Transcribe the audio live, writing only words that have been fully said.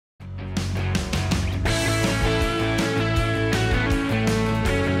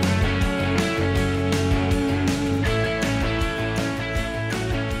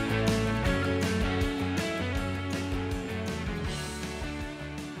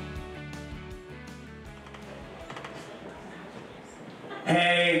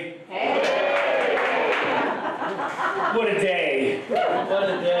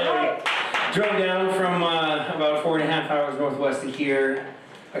Drove down from about 4.5 hours northwest of here.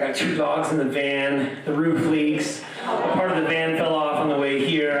 I got 2 dogs in the van. The roof leaks. A part of the van fell off on the way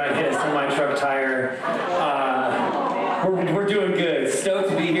here. I hit a semi-truck tire. We're doing good. Stoked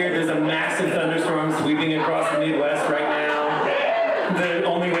to be here. There's a massive thunderstorm sweeping across the Midwest right now. The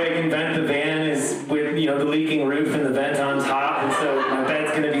only way I can vent the van is with, the leaking roof and the vent on top, and so my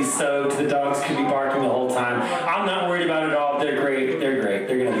bed's gonna be soaked. The dogs could be barking the whole time. I'm not worried about it at all. They're great. They're great.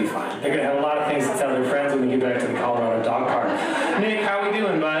 They're gonna be fine. They're gonna have a lot of things to tell their friends when we get back to the Colorado dog park. Nick, how we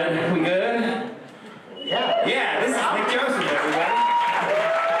doing, bud? We good? Yeah. Yeah, this is Nick Joseph, everybody.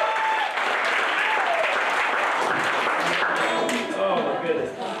 Oh my goodness.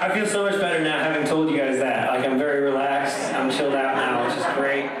 I feel so much better now having told you guys that. Like, I'm very relaxed. I'm chilled out now, which is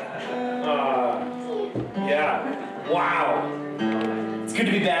great. Yeah. Wow. It's good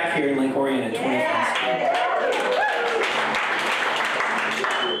to be back here in Lake Orion at 21st Street.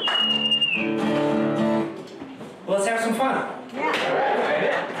 Well, let's have some fun.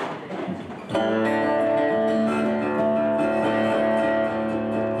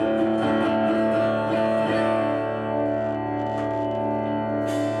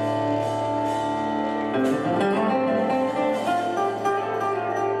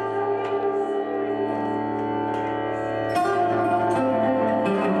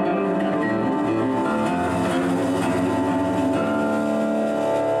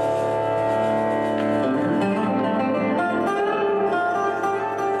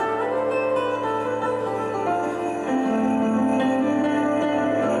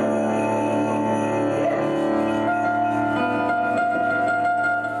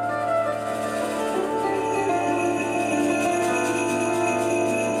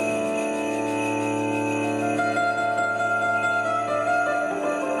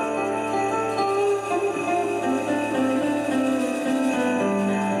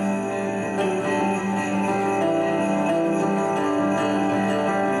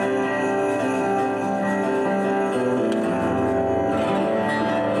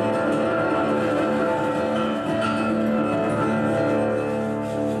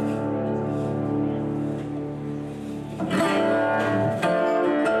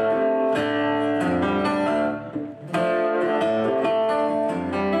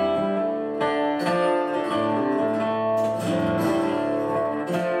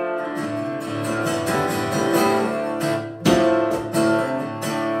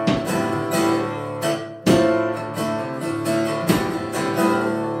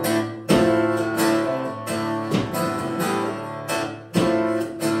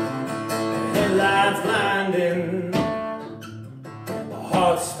 Headlights blinding, my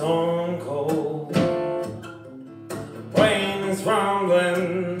heart's stone cold, the brain is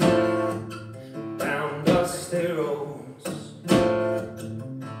rumbling down dusty roads,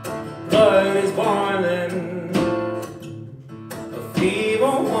 blood is boiling, a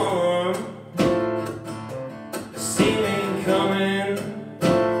fever warm, the sea ain't coming,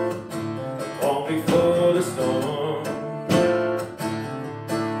 all before the storm.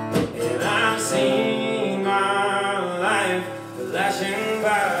 Seen my life flashing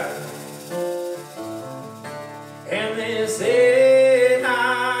by, and they say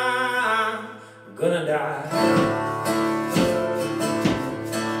I'm gonna die.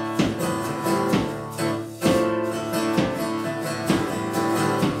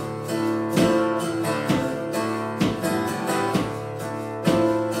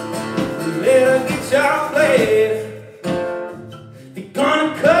 Little guitar blade, you're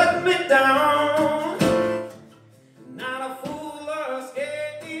gonna cut me down. Not a fool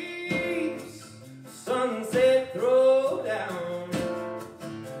escapes sunset throw down.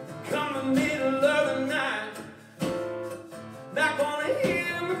 Come the middle of the night, not gonna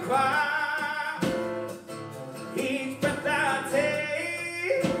hear me cry. Each breath I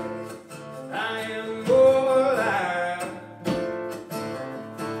take, I am more alive.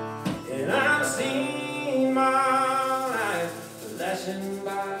 And I've seen my life flashing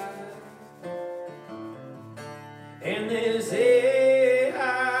by, and they say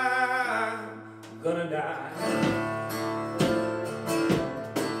I'm gonna die.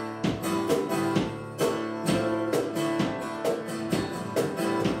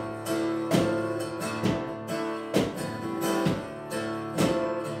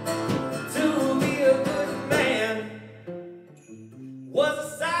 To be a good man was a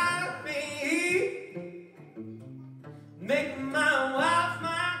side of me, make my wife,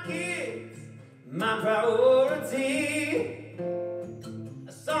 my kids, my priority. I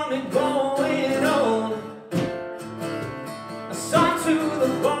saw me going on, I saw to the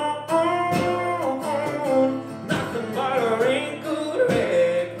bone, nothing but a wrinkled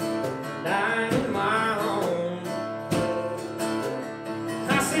wreck. Now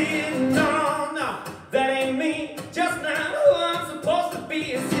said, no, no, that ain't me, just not who I'm supposed to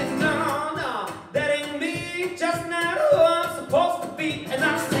be. I said, no, no, that ain't me, just not who I'm supposed to be. And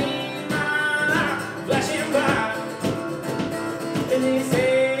I've seen my life flashing by, and they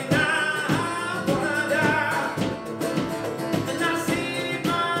say, nah, I'm gonna die. And I've seen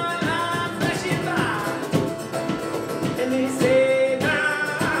my life flashing by, and they say, nah,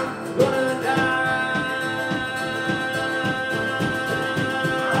 I'm gonna die.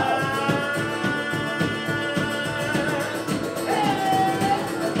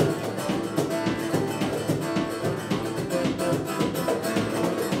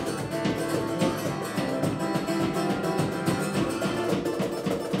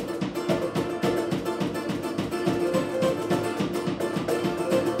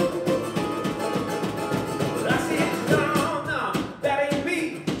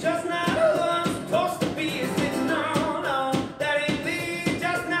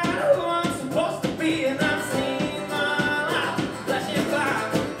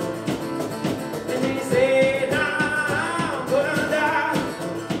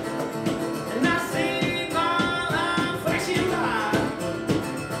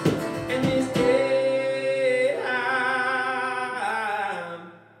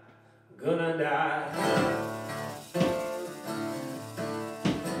 Gonna die.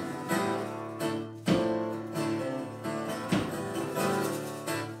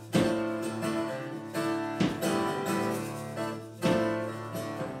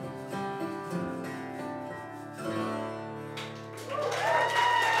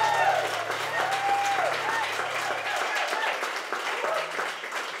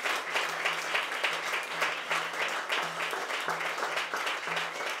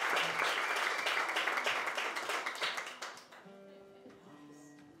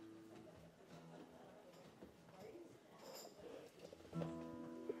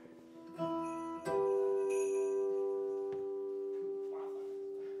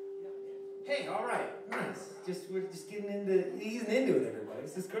 Hey, all right, nice. We're just getting into, easing into it, everybody.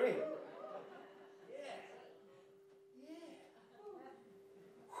 This is great. Yeah.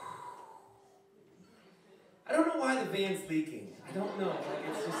 I don't know why the van's leaking. I don't know. Like,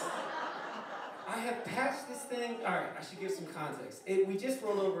 it's just, I have patched this thing. All right, I should give some context. We just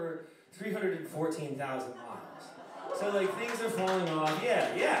rolled over 314,000 miles. So, like, things are falling off.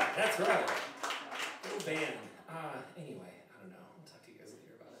 Yeah, that's right. Little van. Anyway.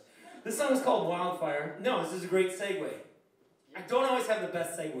 This song is called Wildfire. No, this is a great segue. I don't always have the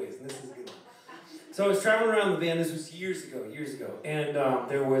best segues, and this is a good one. So I was traveling around the van. This was years ago, and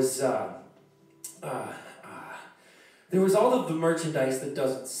there was all of the merchandise that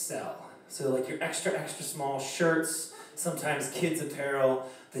doesn't sell. So like your extra small shirts, sometimes kids apparel,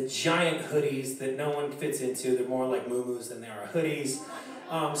 the giant hoodies that no one fits into. They're more like muumuus than they are hoodies.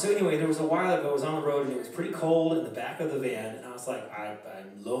 So anyway, there was a while ago, I was on the road and it was pretty cold in the back of the van, and I was like, I'm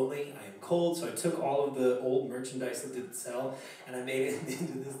lonely, I am cold, so I took all of the old merchandise that didn't sell, and I made it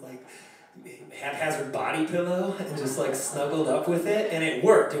into this like haphazard body pillow, and just like snuggled up with it, and it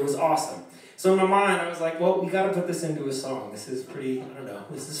worked, it was awesome. So in my mind, I was like, well, we gotta put this into a song. This is pretty, I don't know,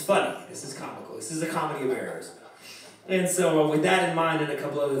 this is funny, this is comical, this is a comedy of errors. And so with that in mind and a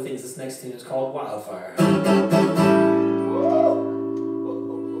couple other things, this next tune is called Wildfire.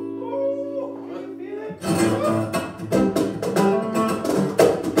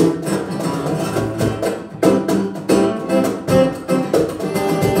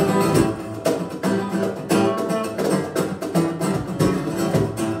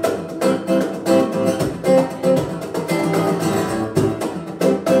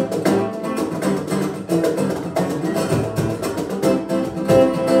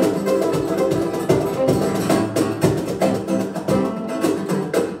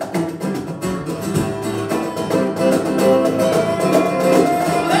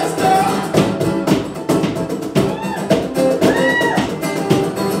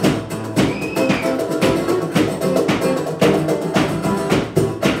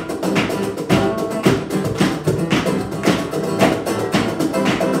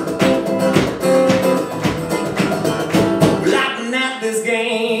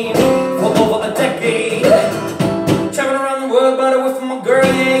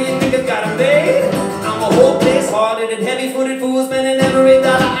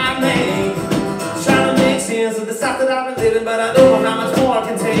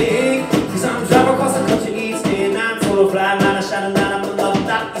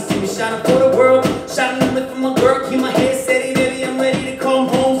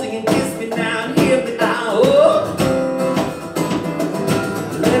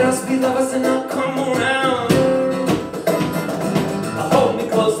 Let us be lovers and not come around. Hold me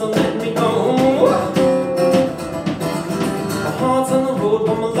close. close, don't let me go. My heart's on the road,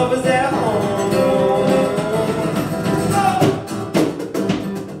 but my love is at home.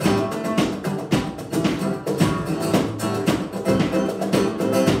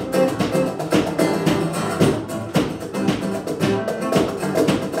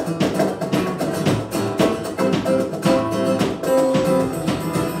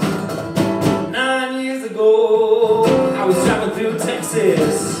 9 years ago, I was driving through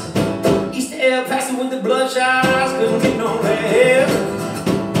Texas. East air passing with the bloodshot eyes, couldn't get no rest.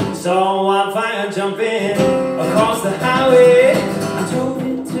 Saw a wildfire jumping across the highway. I drove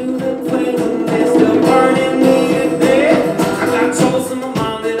into the flame and they're still burning me to death. I got troubles in my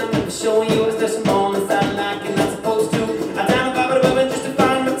mind that I'm never showing you. It's just some moments I like and not supposed to. I down about it just to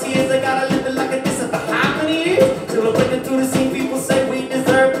find my tears. I gotta live it like a this for how many years? Till I'm breaking through the scene, people say we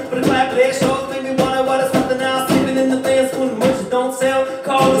deserve. But the black leg shows make me wonder what is something else. Sleeping in the vans when the merchants don't sell.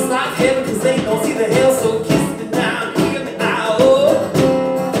 Call this life heaven cause they don't see the hell. So kiss me down, hear me out.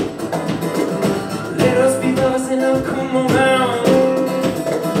 Let us be lovers and I'll come around.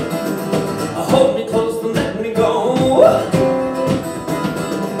 Hold me close, don't let me go.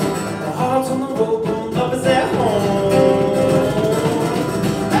 My heart's on the road, but my love is at home.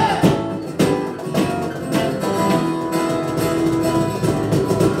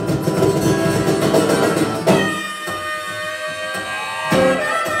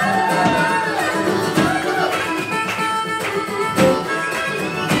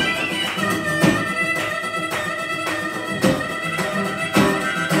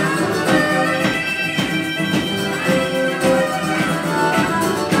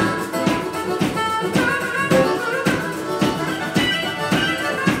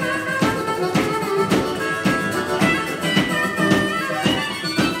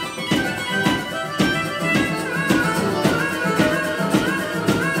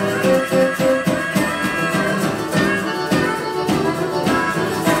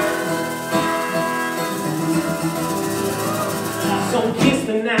 So kiss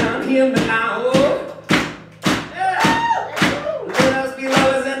me now, hear me out. Let us be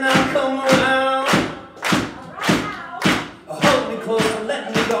lovers and I'll come around. Hold me close and let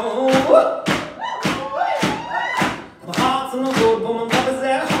me go. My heart's on the road, but my love is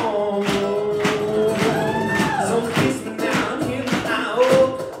at home. So kiss me now, hear me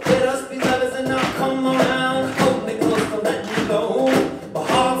out. Let us be lovers and I'll come around. Hold me close and let me go. My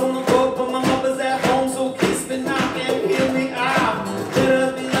heart's on the road, but my love is at home. So kiss me now and hear me out. Let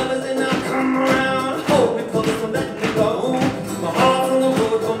us be lovers and I'll come around. Hold me close and let me go. My heart's on the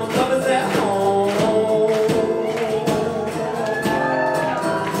road, but my love is at home.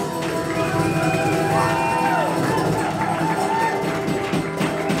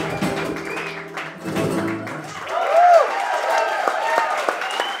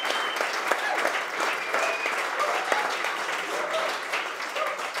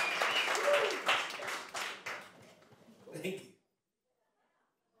 Thank you.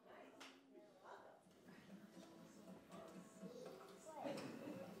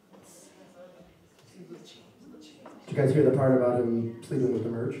 Did you guys hear the part about him sleeping with the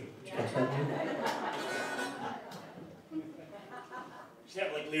merch? Did you catch that one? Should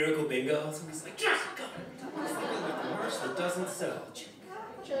have like lyrical bingo. Somebody's like, yes, go. Sleeping with the merch that doesn't sell. Check.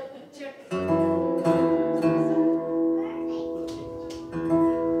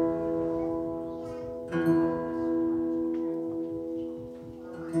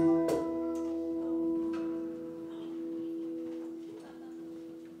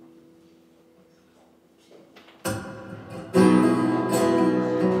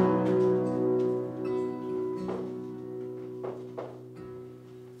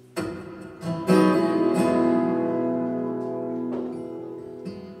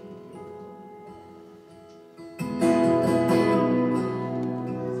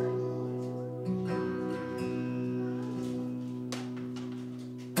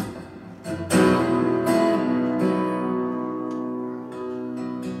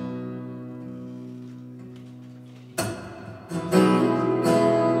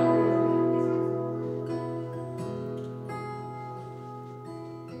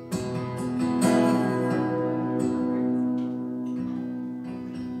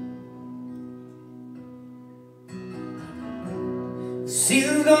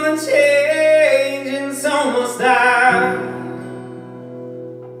 Season's gonna change and so must I.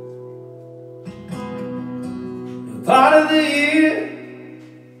 A part of the year,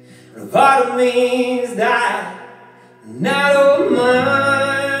 a part of me is die, not all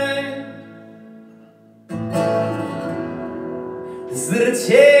mine. This little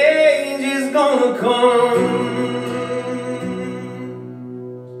change is gonna come.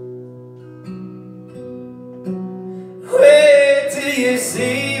 you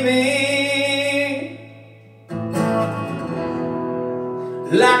see me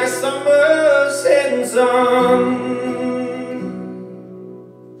like a summer setting sun?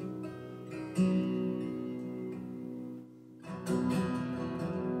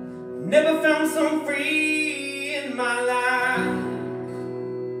 Never found some free in my life.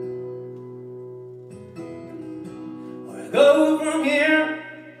 Where I go from here,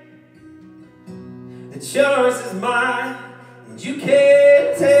 the choice is mine, and you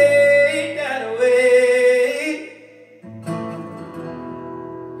can't take that away.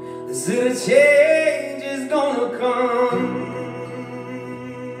 This little change is gonna come.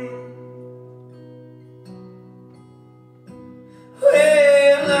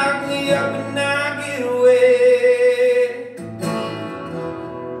 Well, lock me up and I'll get away,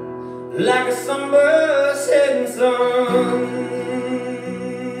 like a summer setting sun.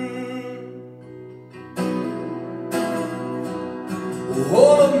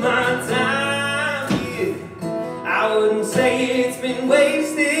 All of my time here, I wouldn't say it's been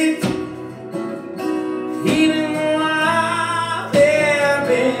wasted. Even though I've there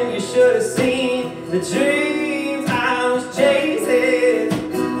been, you should have seen the dreams I was chasing.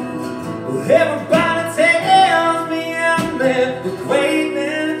 Well, everybody tells me I'm meant for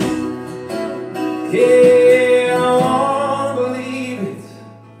greatness. Yeah, I wanna believe it.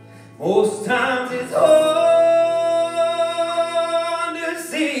 Most times it's hard to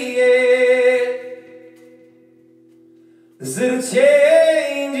see it. This little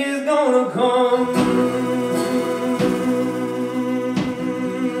change is gonna come.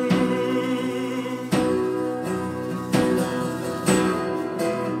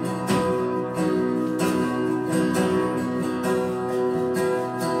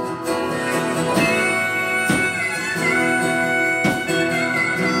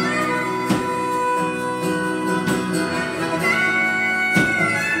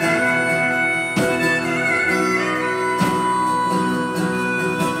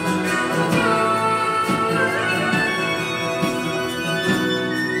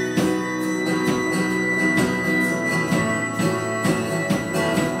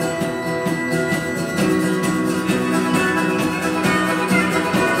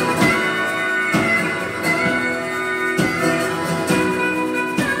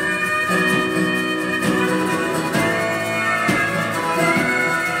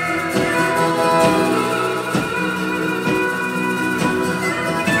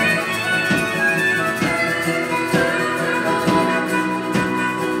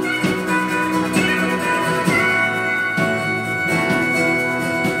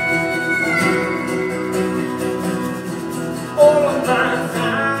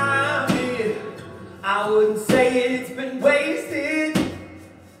 I wouldn't say it's been wasted.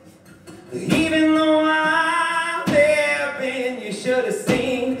 Even though I've there been, you should have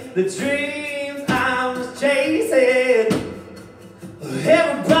seen the dreams I was chasing.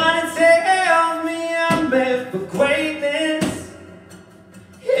 Everybody tells me I'm meant for greatness.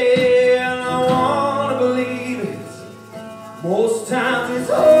 Yeah, and I wanna believe it. Most times it's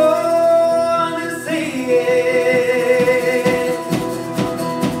hard to see it.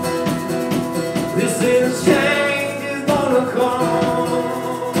 This little change is gonna come.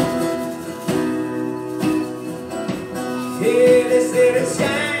 Yeah, this little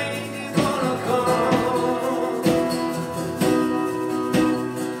change is gonna come.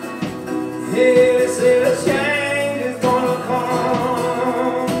 Yeah, this little change is gonna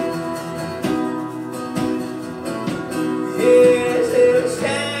come. Yeah, this little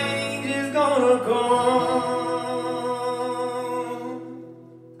change is gonna come.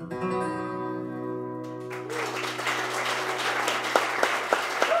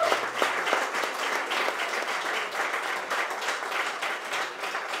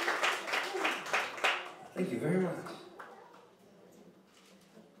 Thank you very much.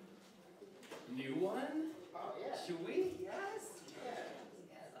 New one? Oh, yeah. Should we? Yes? Yes.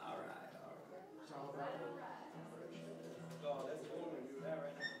 Yes. All right. All right. Oh, that's cool. We can do that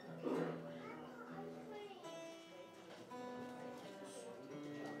right now.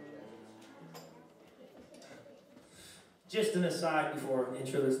 Just an aside before I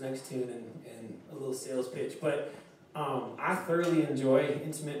intro this next tune and a little sales pitch, but I thoroughly enjoy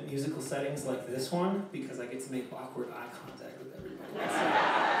intimate musical settings like this one because I get to make awkward eye contact with everybody.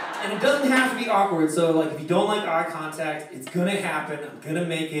 And it doesn't have to be awkward, so like if you don't like eye contact, it's gonna happen. I'm gonna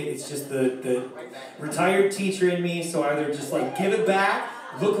make it. It's just the retired teacher in me, so either just like give it back,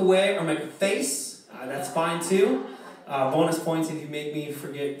 look away, or make a face. That's fine too. Bonus points if you make me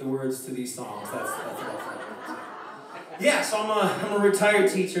forget the words to these songs. That's all fine. Yeah, so I'm a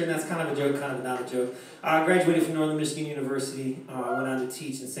retired teacher, and that's kind of a joke, kind of not a joke. I graduated from Northern Michigan University. I went on to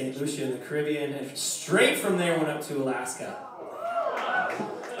teach in St. Lucia in the Caribbean, and straight from there went up to Alaska.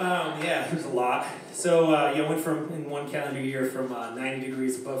 Yeah, there's a lot. So yeah, went from, in one calendar year, from 90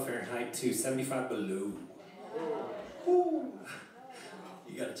 degrees above Fahrenheit to 75 below. Woo.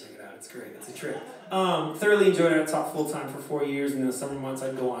 You gotta check it out, it's great, it's a trip. Thoroughly enjoyed it. I taught full-time for 4 years, and in the summer months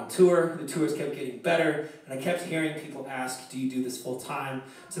I'd go on tour. The tours kept getting better, and I kept hearing people ask, do you do this full-time?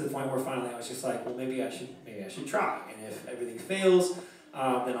 To the point where finally I was just like, well, maybe I should try, and if everything fails,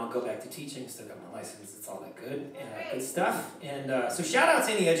 then I'll go back to teaching. Still got my license, it's all that good, good stuff. And so shout out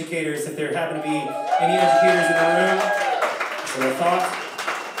to any educators, if there happen to be any educators in the room. That's what I thought.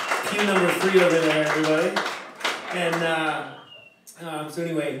 Pew number 3 over there, everybody. And so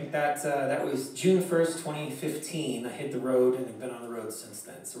anyway, that was June 1st, 2015. I hit the road and have been on the road since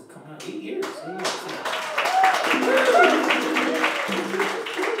then. So we're coming out 8 years. 8 years.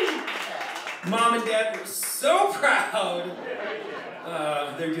 Mom and Dad were so proud.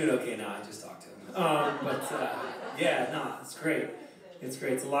 They're doing okay now. I just talked to them. Yeah, no, it's great. It's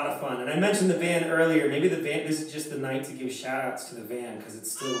great. It's a lot of fun. And I mentioned the van earlier. Maybe the van, this is just the night to give shout outs to the van because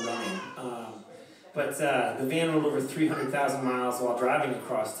it's still running. But the van rolled over 300,000 miles while driving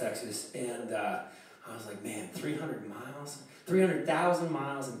across Texas, and I was like, man, 300 miles? 300,000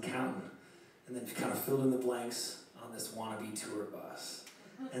 miles and counting. And then kind of filled in the blanks on this wannabe tour bus.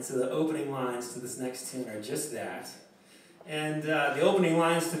 And so the opening lines to this next tune are just that. And the opening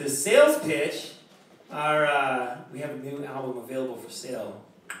lines to this sales pitch are, we have a new album available for sale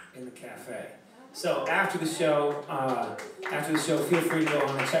in the cafe. So after the show, feel free to go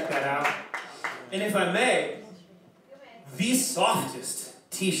on and check that out. And if I may, the softest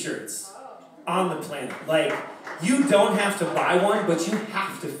t-shirts on the planet. Like, you don't have to buy one, but you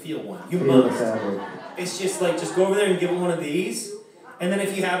have to feel one. You must. It's just like, just go over there and give them one of these. And then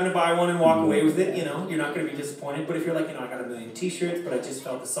if you happen to buy one and walk away with it, you know, you're not going to be disappointed. But if you're like, you know, I got a million t-shirts, but I just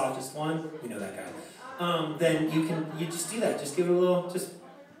felt the softest one, you know that guy. Then you just do that. Just give it a little, just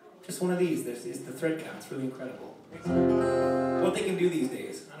one of these. The thread count. It's really incredible. What they can do these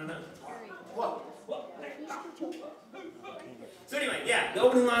days, I don't know. So anyway, yeah, the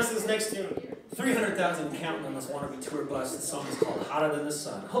opening lines to this next tune, 300,000 counting on this wannabe tour bus. The song is called Hotter Than the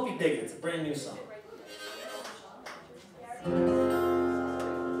Sun. Hope you dig it. It's a brand new song.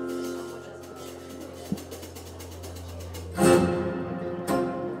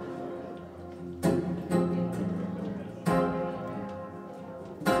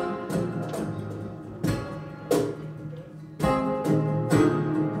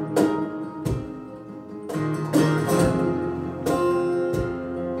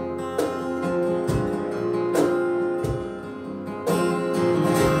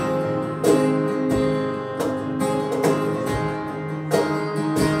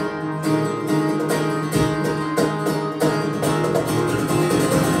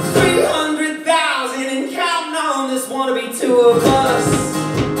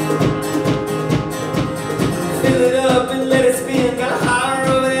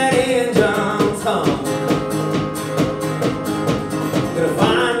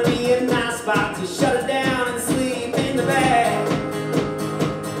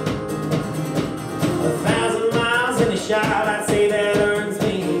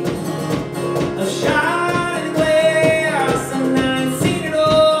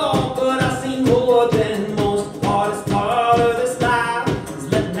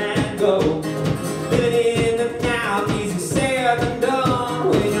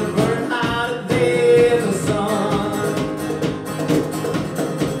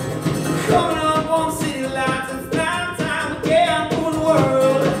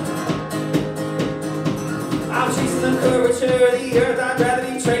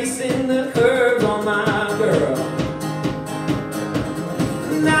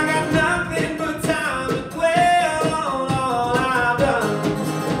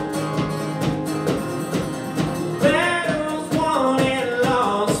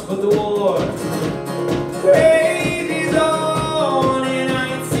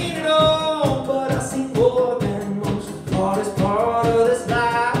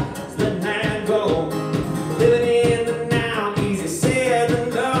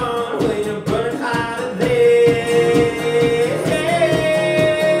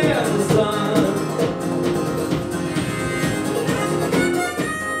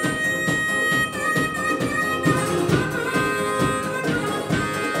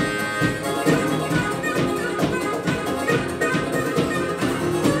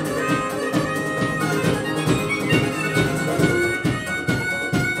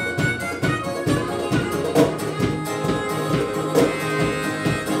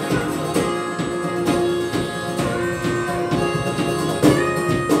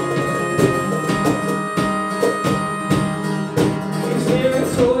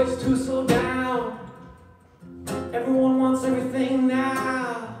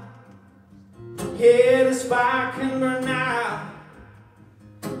 spark can burn out,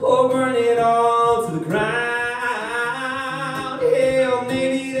 or burn it all to the ground. Hell,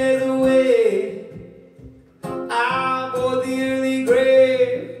 maybe there's a way I'll go the early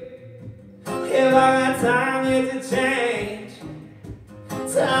grave. Have I got time yet to change?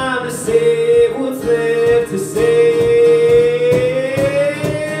 Time to save what's left to save.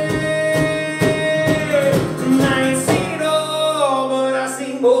 I ain't seen it all, but I've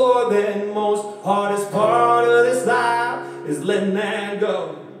seen more than most. Hardest part of this life is letting that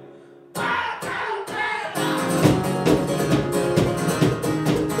go.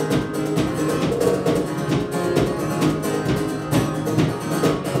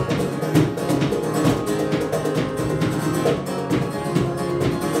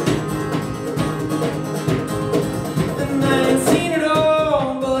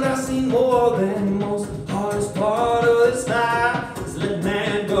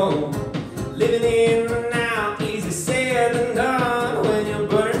 Living in the now, easy said than done when you're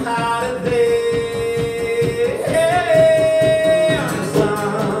burning hot at day. Hey, on the sun,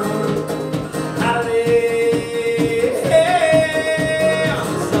 holiday. Hey, on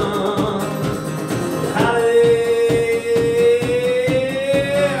the sun, holiday.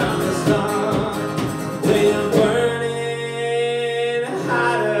 On the sun, when you're burning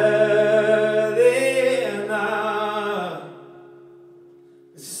hotter than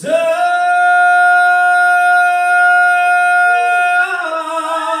the sun.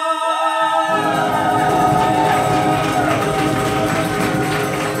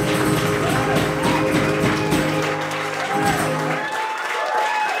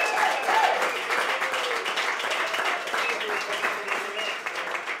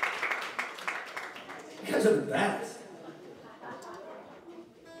 You guys are the best.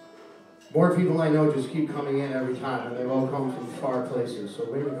 More people I know just keep coming in every time, and they've all come from far places,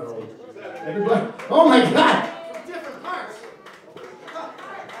 so way to go. Everybody, oh my God! From different parts.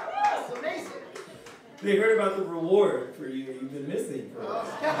 That's amazing. They heard about the reward for you that you've been missing for a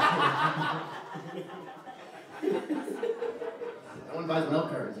while. No one buys milk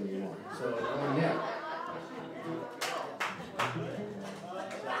cartons anymore, so no one yet.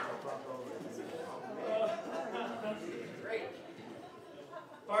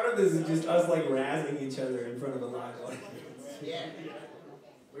 Part of this is just us like razzing each other in front of a live audience. Yeah.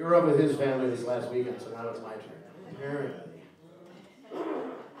 We were up with his family this last weekend, so now it's my turn. Apparently.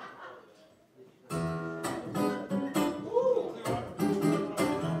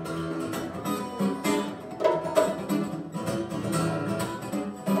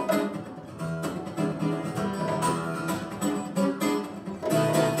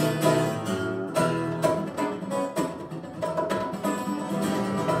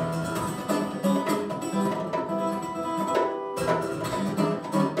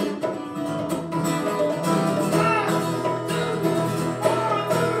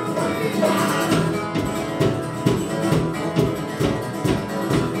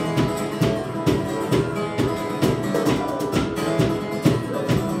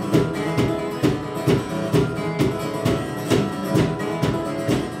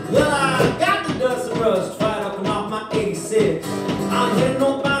 I'm heading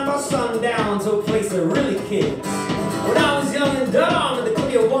northbound by sundown to a place that really kicks. When I was young and dumb in the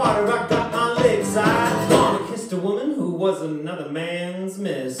clear water, I got my legs. I'd gone and kissed a woman who was another man's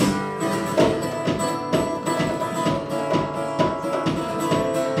miss.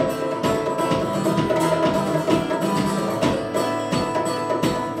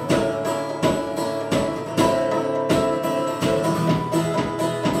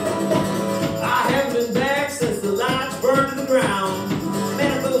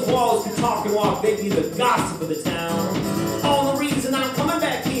 They'd be the gossip of the town. All the reason I'm coming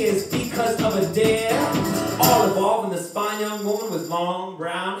back here is because of a dare, all involving this fine young woman with long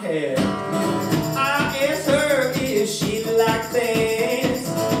brown hair. I asked her if she liked things,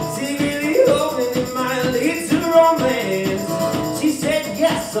 secretly hoping it might lead to romance. She said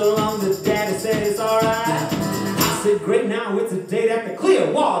yes, so long as daddy said it's alright. I said great, now it's a date at the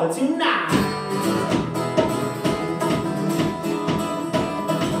Clearwater tonight.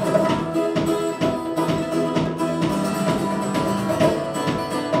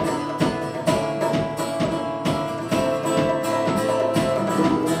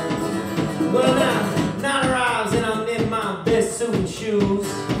 Shoes.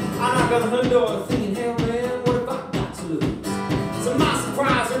 I knock on her door thinking, hell man, what have I got to lose? To my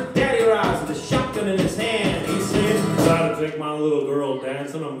surprise, her daddy arrives with a shotgun in his hand. He said, try to take my little girl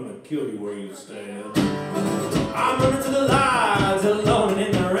dancing, I'm gonna kill you where you stand. I'm running to the lodge, alone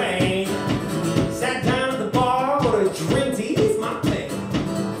and in the rain. Sat down at the bar, ordered a drink to ease my pain.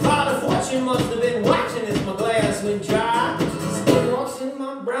 Father Fortune must have been watching his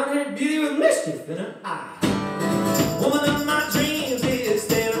in her eye. Woman of my dreams is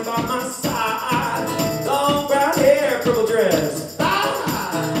standing by my side. Long brown hair, purple dress.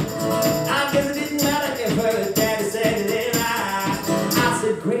 I guess it didn't matter if her daddy said it ain't right. I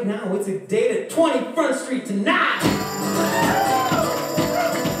said, great, now it's a date at 20 Front Street tonight.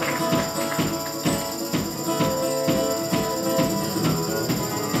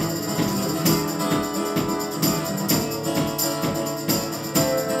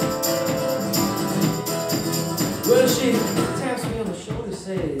 Well, she taps me on the shoulder,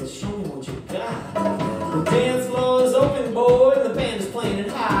 says, show me what you got. The dance floor is open, boy, and the band is playing it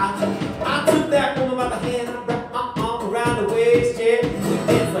high. I took that woman by the hand, I wrapped my arm around her waist, yeah. We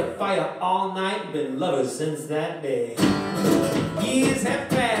danced like fire all night, been lovers since that day. Years have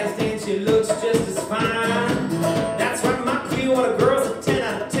passed and she looks just as fine. That's right, my Clearwater girl's a 10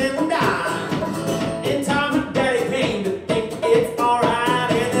 out of 10 dime. In time her daddy came to think it's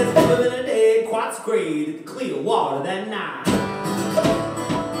alright, and there's never been a day quite so great at the Clearwater that night.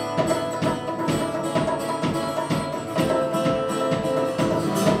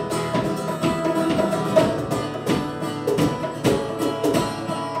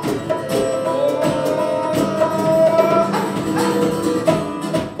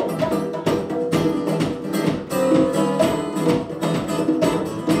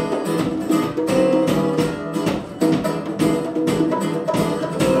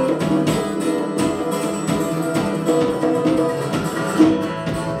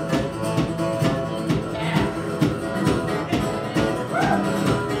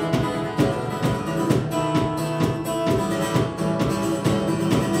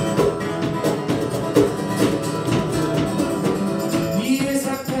 Years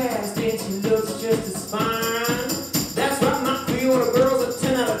have passed and she looks just as fine. That's right, my Clearwater girl's a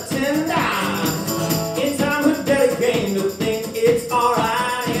 10 out of 10 dime. In time her daddy came to think it's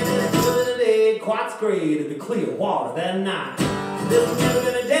alright, and there's never been a day quite so great at the Clearwater that night. There's never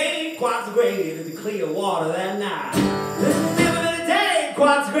been a day quite so great at the Clearwater that night. There's never been a day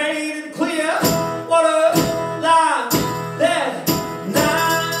quite so great at the Clearwater that night.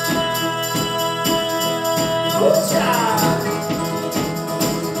 Oh, child.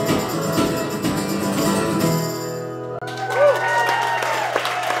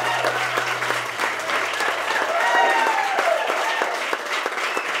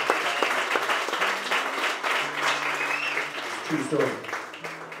 True story.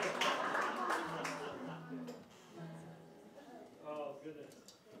 Oh, goodness.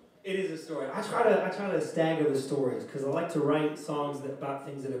 It is a story. I try to stagger the stories because I like to write songs about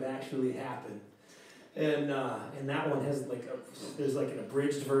things that have actually happened. And that one has there's like an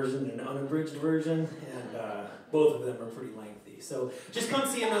abridged version and an unabridged version, and both of them are pretty lengthy. So just come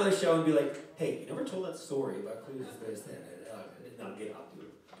see another show and be like, hey, you never told that story about Clues this, then. I did not get up to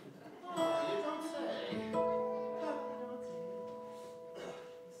it. Oh, you don't say.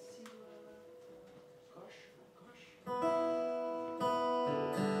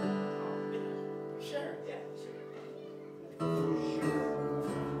 Sure, yeah, sure.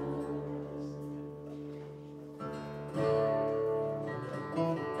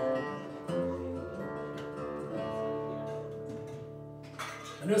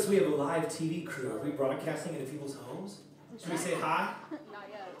 I noticed we have a live TV crew. Are we broadcasting into people's homes? Should we say hi? Not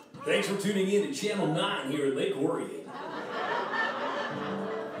yet. Thanks for tuning in to Channel 9 here at Lake Orion.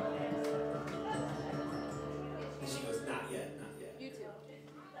 And she goes, not yet, not yet. YouTube.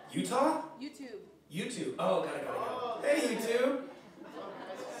 Utah? YouTube. YouTube. Oh, got it. Hey, YouTube.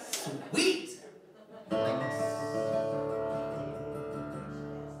 Sweet.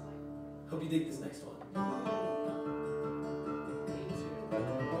 Hope you dig this next one.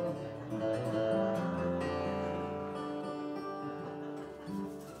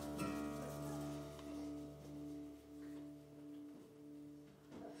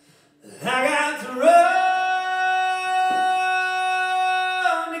 I got to run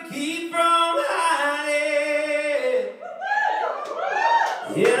to keep from hiding.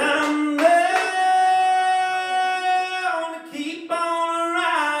 Yeah, I'm bound to keep on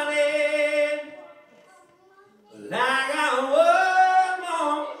riding. Well, I got one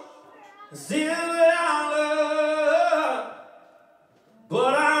more silver dollar,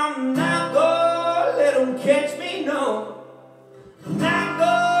 but I'm not gonna let them catch me, no. I'm not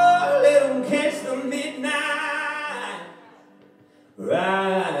gonna let them catch the midnight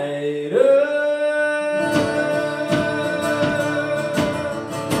rider.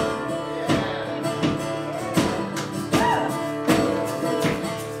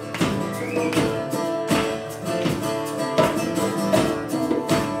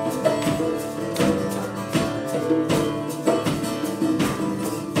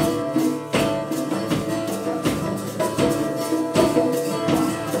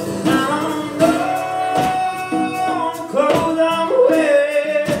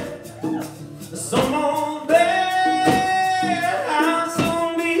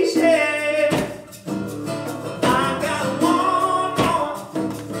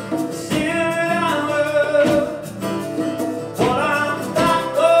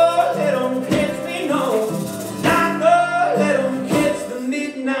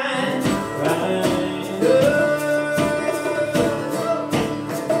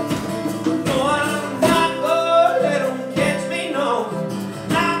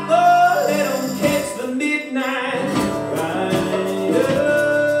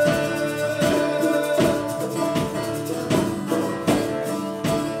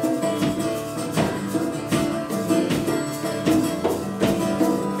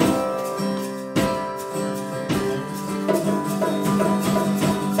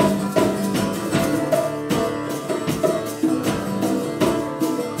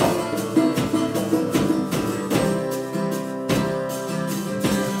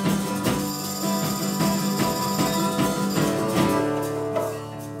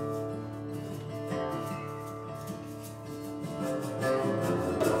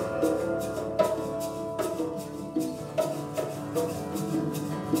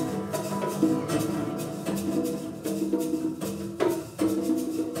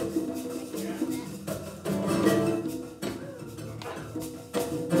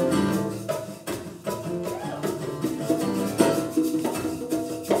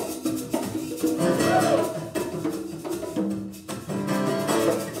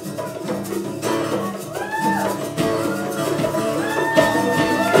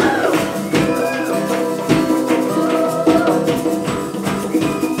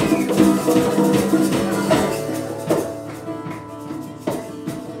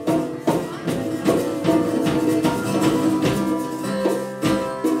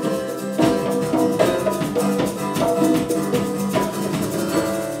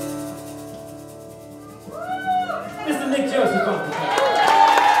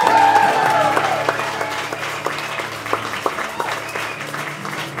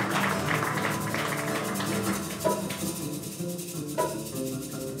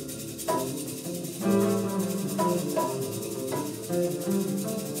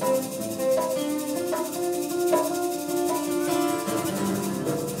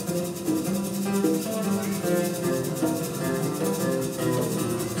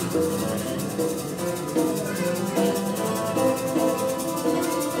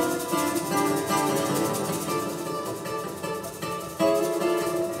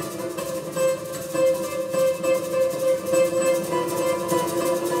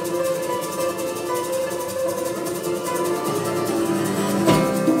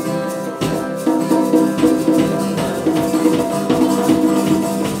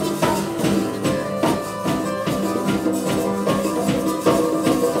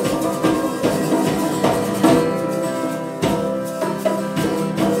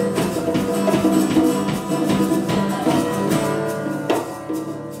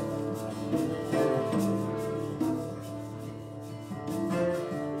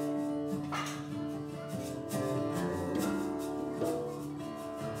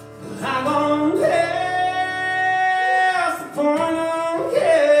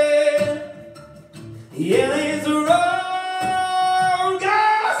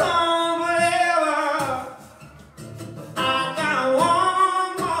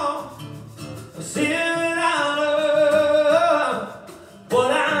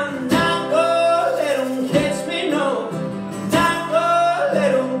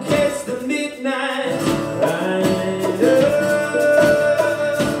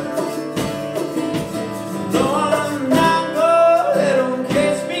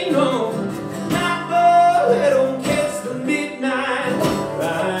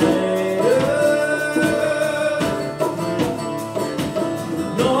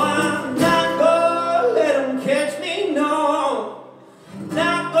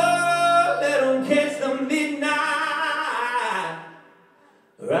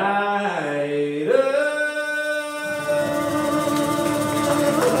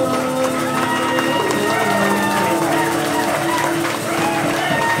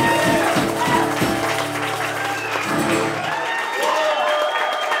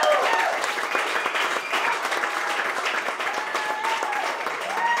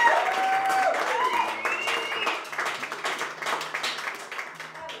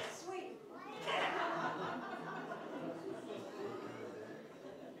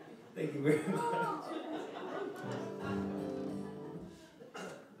 Thank you very much.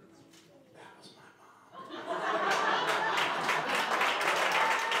 That was my mom.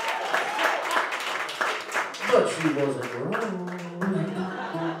 But she wasn't wrong.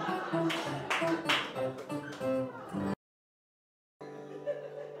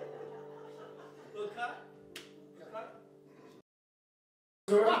 Little cut?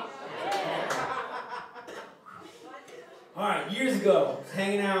 All right, years ago,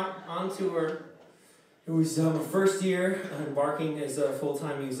 hanging out on tour. It was my first year embarking as a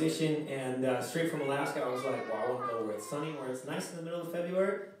full-time musician, and straight from Alaska, I was like, well, I want to go where it's sunny, where it's nice in the middle of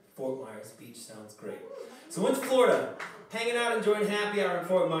February. Fort Myers Beach sounds great. So went to Florida, hanging out, enjoying happy hour in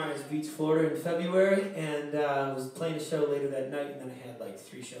Fort Myers Beach, Florida in February, and was playing a show later that night, and then I had like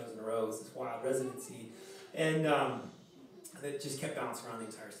 3 shows in a row. It was this wild residency, and that just kept bouncing around the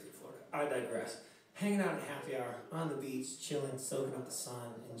entire state of Florida. I digress. Hanging out at happy hour on the beach, chilling, soaking up the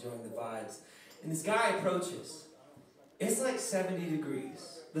sun, enjoying the vibes. And this guy approaches. It's like 70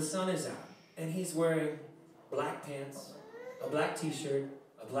 degrees. The sun is out. And he's wearing black pants, a black t-shirt,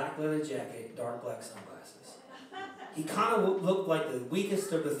 a black leather jacket, dark black sunglasses. He kind of looked like the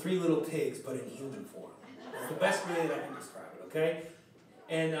weakest of the 3 little pigs, but in human form. That's the best way that I can describe it, okay?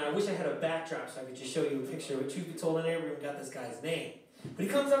 And I wish I had a backdrop so I could just show you a picture. But truth be told, I never even got this guy's name. But he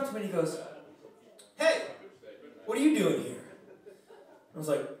comes up to me and he goes, "Hey, what are you doing here?" I was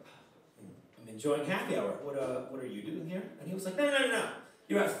like, "I'm enjoying happy hour. What are you doing here?" And he was like, No.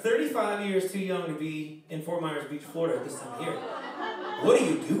 You're about 35 years too young to be in Fort Myers Beach, Florida at this time of year. What are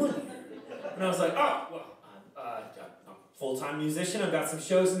you doing here?" And I was like, "Oh, well, I'm a full-time musician. I've got some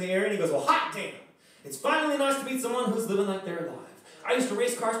shows in the area." And he goes, "Well, hot damn. It's finally nice to meet someone who's living like they're alive. I used to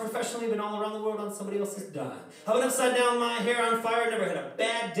race cars professionally, been all around the world on somebody else's dime. I went upside down, my hair on fire, never had a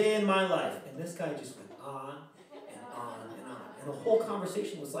bad day in my life." And this guy just went on and on and on. And the whole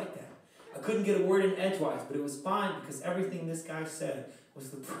conversation was like that. I couldn't get a word in edgewise, but it was fine because everything this guy said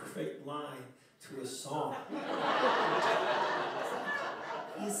was the perfect line to a song.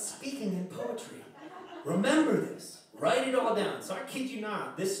 He's speaking in poetry. Remember this. Write it all down. So I kid you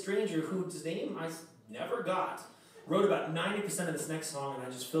not, this stranger whose name I never got wrote about 90% of this next song, and I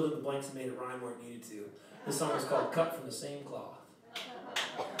just filled in the blanks and made it rhyme where it needed to. This song is called "Cut from the Same Cloth."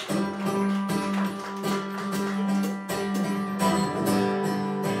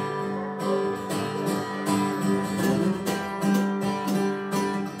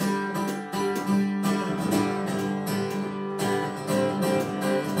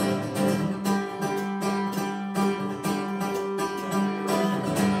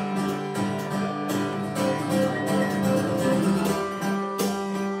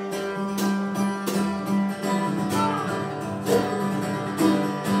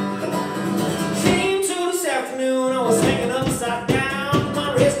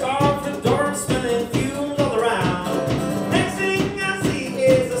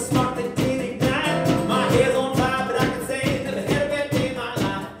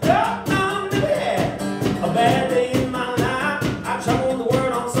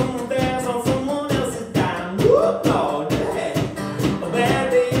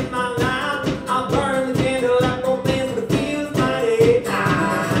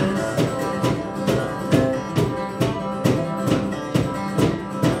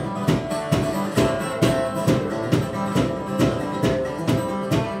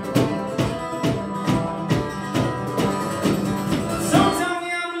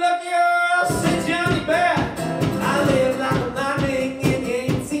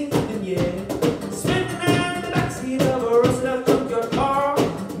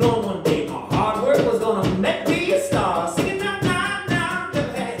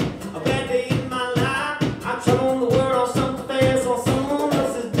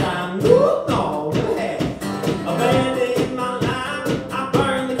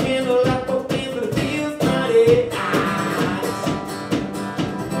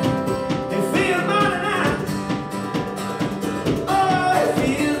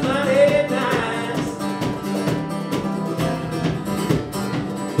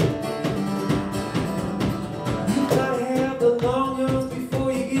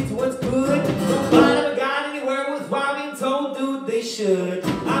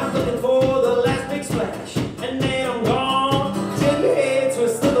 I'm looking for the last big splash, and then I'm gone. Till your head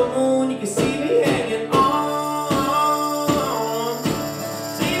twists to the moon, you can see me hanging on.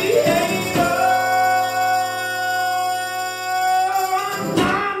 See me hanging on.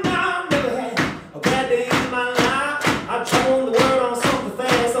 I've never had a bad day in my life. I traveled the world on something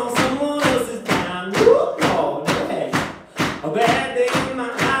fast, on someone else's dime. Woo, Lord, never had a bad day in my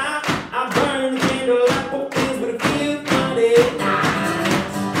life. I burned the candle like both ends, but it feels mighty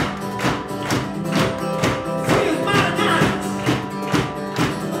nice.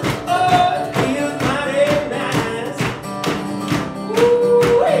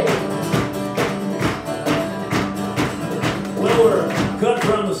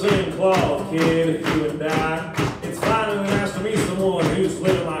 same cloth, kid, you and I. It's finally nice to meet someone who's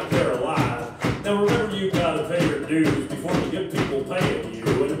living like they're alive. Now remember, you gotta pay your dues before you get people paying you.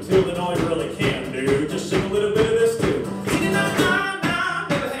 And until then, all you really can do, just sing a little bit of this too.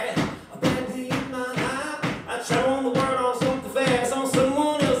 Never had a bad day in my life. I travel on the world on something fast, on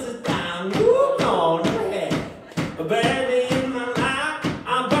someone else's dime. Ooh, no, never had a bad day in my life.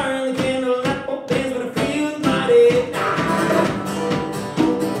 I burn the candle at both ends, but it feels mighty nice.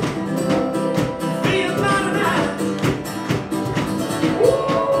 Feels mighty nice. Woo!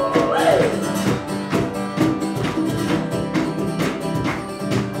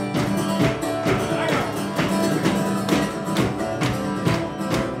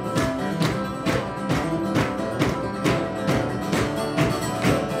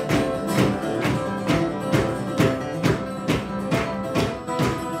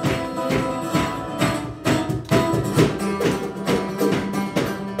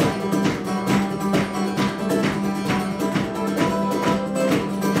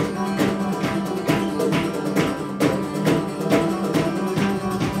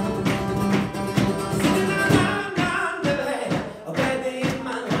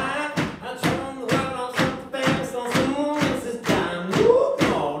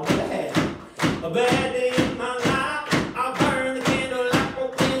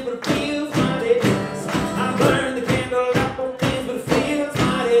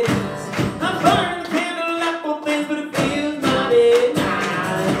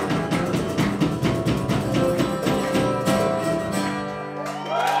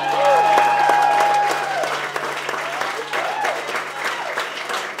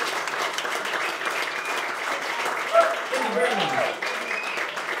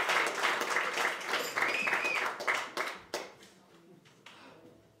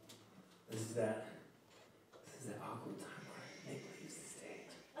 This is that awkward time where Nick leaves the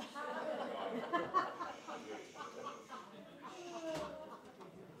stage.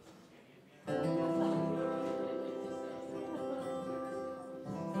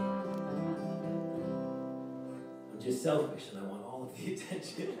 I'm just selfish and I want all of the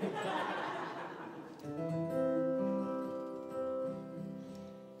attention.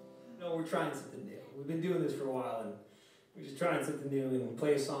 No, we're trying something new. We've been doing this for a while and we're just trying something new, and we'll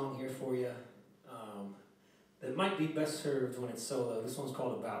play a song here for you that might be best served when it's solo. This one's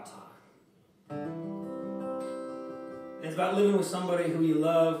called About Time. And it's about living with somebody who you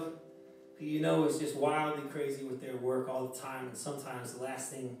love, who you know is just wildly crazy with their work all the time, and sometimes the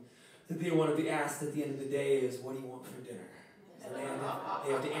last thing that they want to be asked at the end of the day is, what do you want for dinner? And they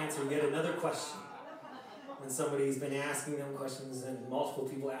have to answer yet another question. When somebody's been asking them questions and multiple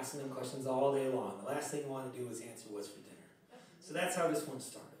people asking them questions all day long, the last thing you want to do is answer what's for dinner. So that's how this one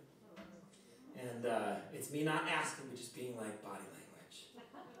started. And it's me not asking, but just being like body language.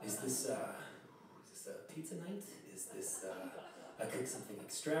 Is this a pizza night? Is this I cook something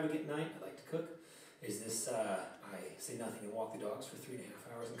extravagant night? I like to cook. Is this I say nothing and walk the dogs for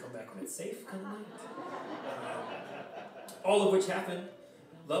 3.5 hours and come back when it's safe kind of night? All of which happen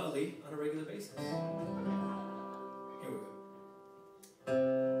lovely on a regular basis. Here we go.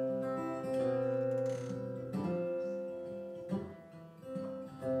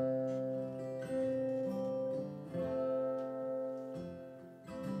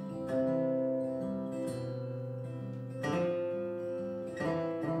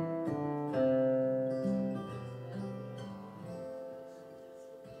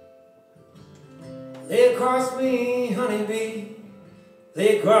 Lay across me, honeybee.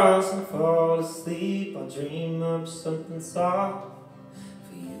 Lay across and fall asleep. I'll dream up something soft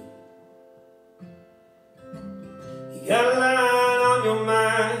for you. You got a lot on your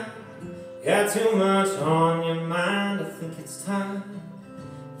mind. Got too much on your mind. I think it's time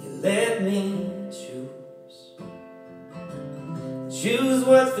you let me choose. Choose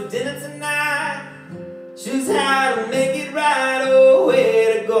what's for dinner tonight. Choose how to make it right. Oh,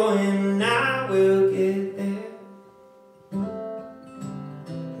 where to go and I will get there.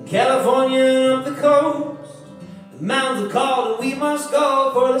 California up the coast, the mountains are called and we must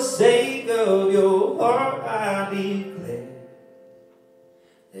go. For the sake of your heart I declare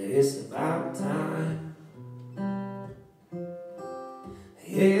that it's about time.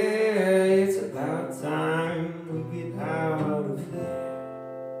 Yeah, it's about time we get out of here.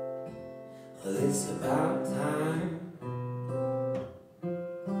 Well, it's about time.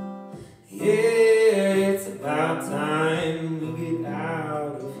 Yeah, it's about time we get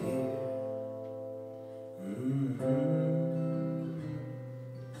out of here.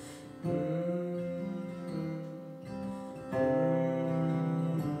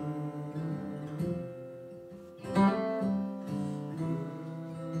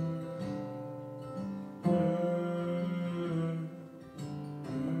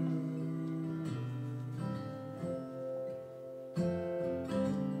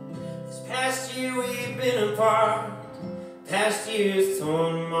 last year's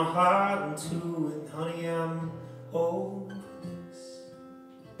torn my heart in two, and honey, I'm over this.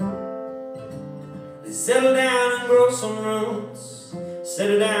 Let's settle down and grow some roots,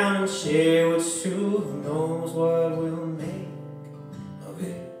 settle down and share what's true. Who knows what we'll make of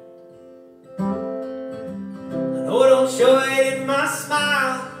it? I know I don't show it in my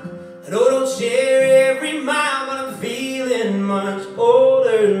smile, I know I don't share every mile, but I'm feeling much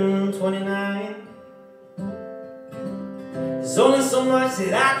older than 29. There's only so much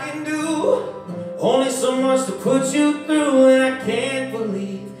that I can do, only so much to put you through, and I can't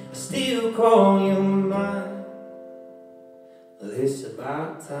believe I still call you mine. Well, it's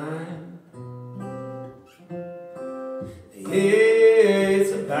about time. Yeah,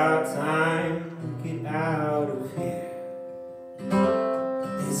 it's about time to get out of here.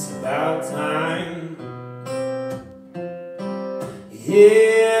 It's about time.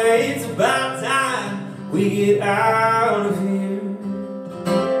 Yeah, it's about time we get out of here.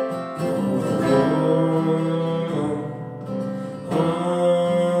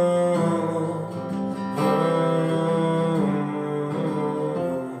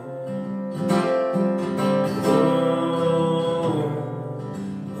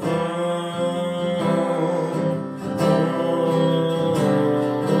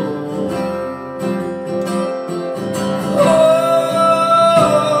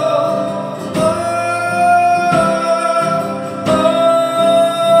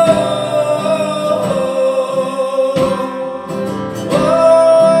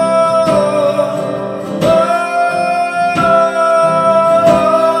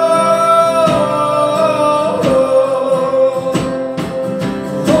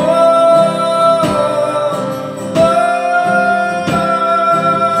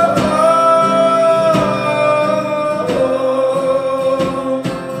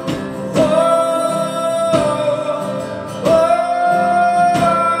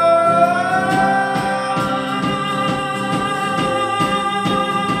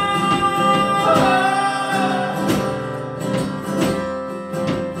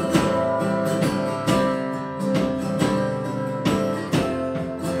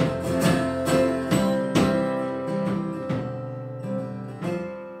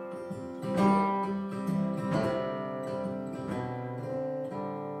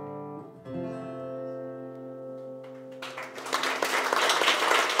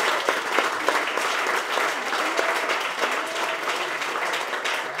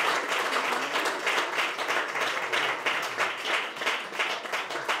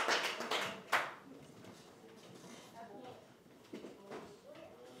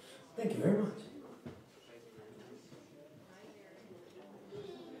 Thank you very much.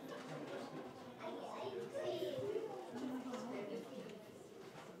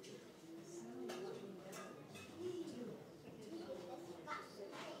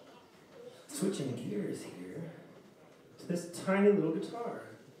 Switching gears here to this tiny little guitar.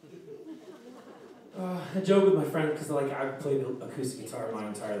 I joke with my friend because like I've played acoustic guitar my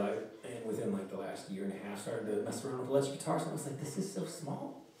entire life, and within like the last year and a half started to mess around with electric guitars, and I was like, this is so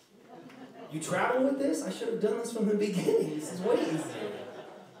small. You travel with this? I should have done this from the beginning. This is way easier.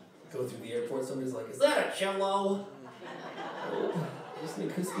 Go through the airport, somebody's like, is that a cello? Oh, just an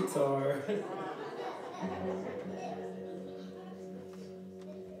acoustic guitar.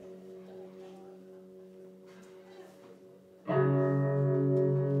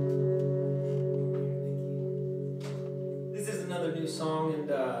 This is another new song, and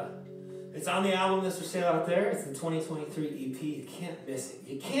it's on the album that's for sale out there. It's the 2023 EP. You can't miss it.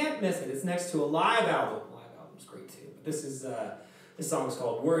 You can't miss it. It's next to a live album. Live album's great too. But this song is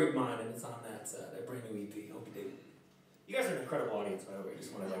called "Worried Mind," and it's on that brand new EP. Hope you dig it. You guys are an incredible audience, by the way. I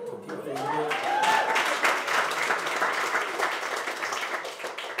just want to pump you up a little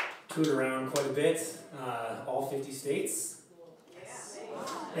bit. Toured around quite a bit, all 50 states,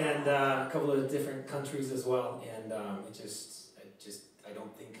 and a couple of different countries as well. And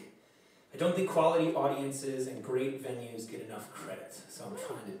I don't think quality audiences and great venues get enough credit. So I'm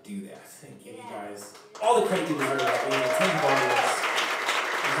trying to do that and give you guys all the credit you deserve. Being a attentive audience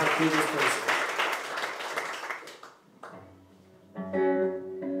and how cool this place is.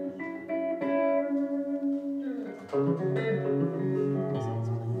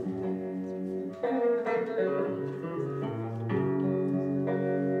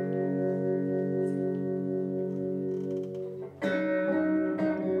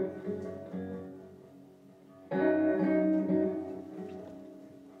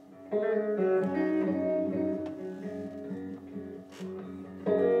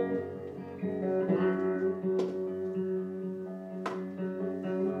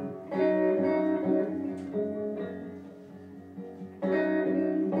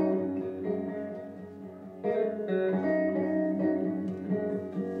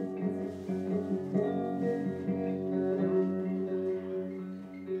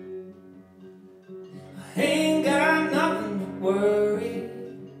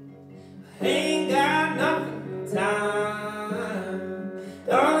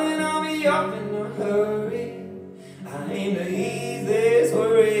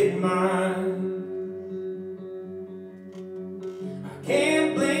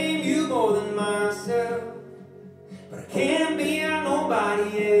 can't be on nobody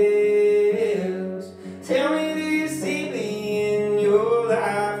else. Tell me, do you see me in your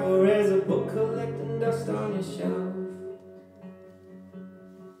life, or as a book collecting dust on your shelf?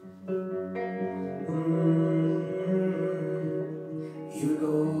 Here we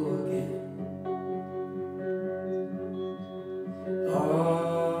go again.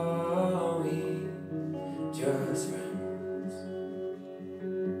 Are we just friends?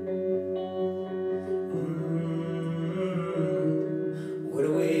 What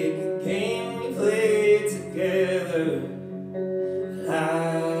a wicked game we played together. I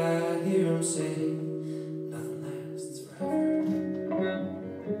hear him say, nothing lasts forever.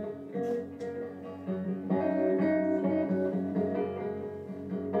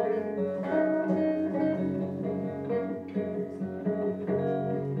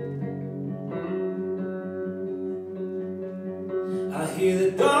 I hear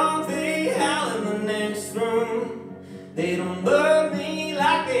the dogs, they howl in the next room. They don't love me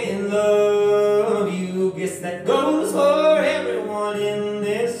like they love you. Guess that goes for everyone in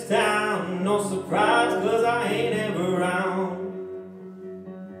this town. No surprise, 'cause I ain't ever around.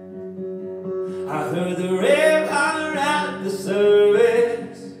 I heard the rev holler out at the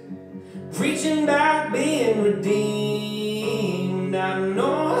service, preaching about being redeemed. I don't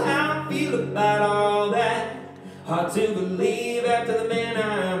know how I feel about all that. Hard to believe after the man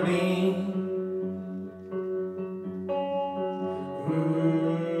I've been.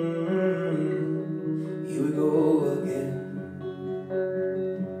 Here we go again.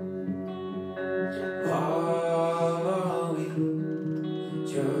 Are we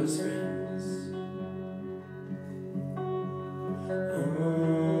just friends?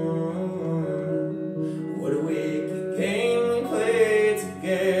 What a wicked game we played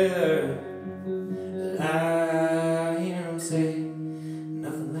together. I hear him say,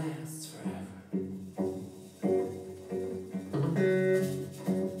 nothing lasts forever.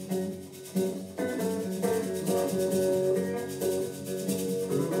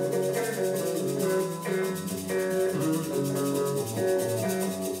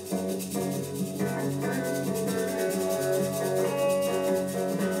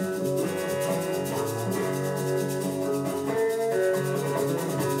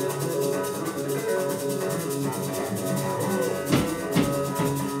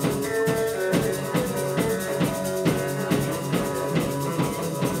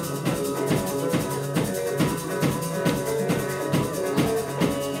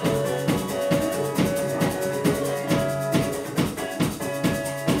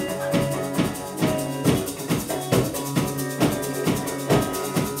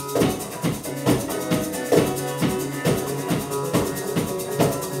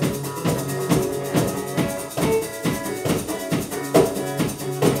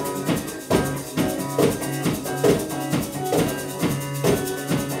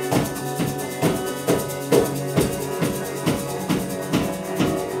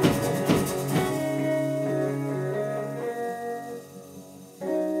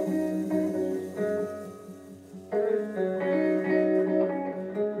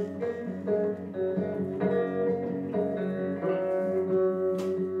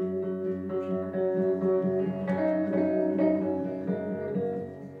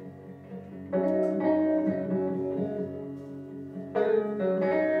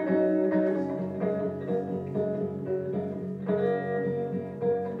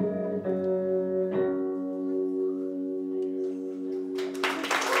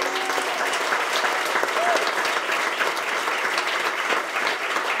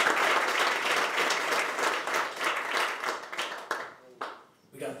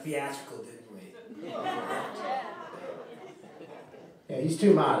 Theatrical, didn't we? Yeah, he's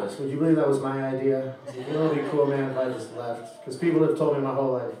too modest. Would you believe that was my idea? You know, it'd be cool, man, if I just left. Because people have told me my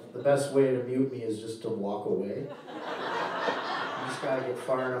whole life, the best way to mute me is just to walk away. You just gotta get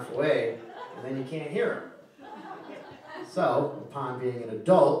far enough away, and then you can't hear him. So, upon being an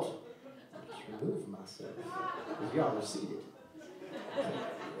adult, I just remove myself. Because y'all are seated.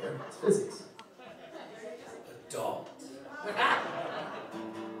 It's physics. Adult.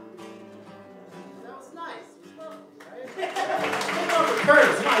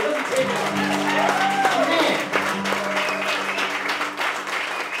 Curtis, come on, it doesn't take long. Man.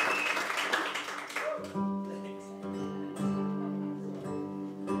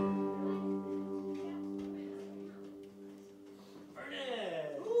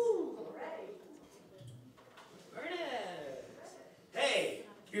 Hey,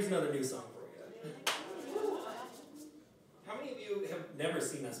 here's another new song for you. How many of you have never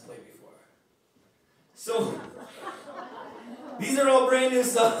seen us play before? So, these are all brand new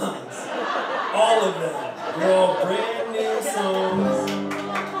songs. All of them. They're all brand the songs.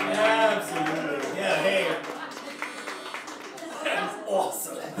 Absolutely. Yeah, hey. That was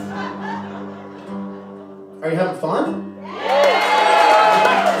awesome. Are you having fun?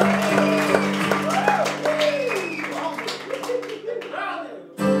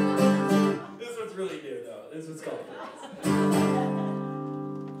 This one's really new, though. This one's called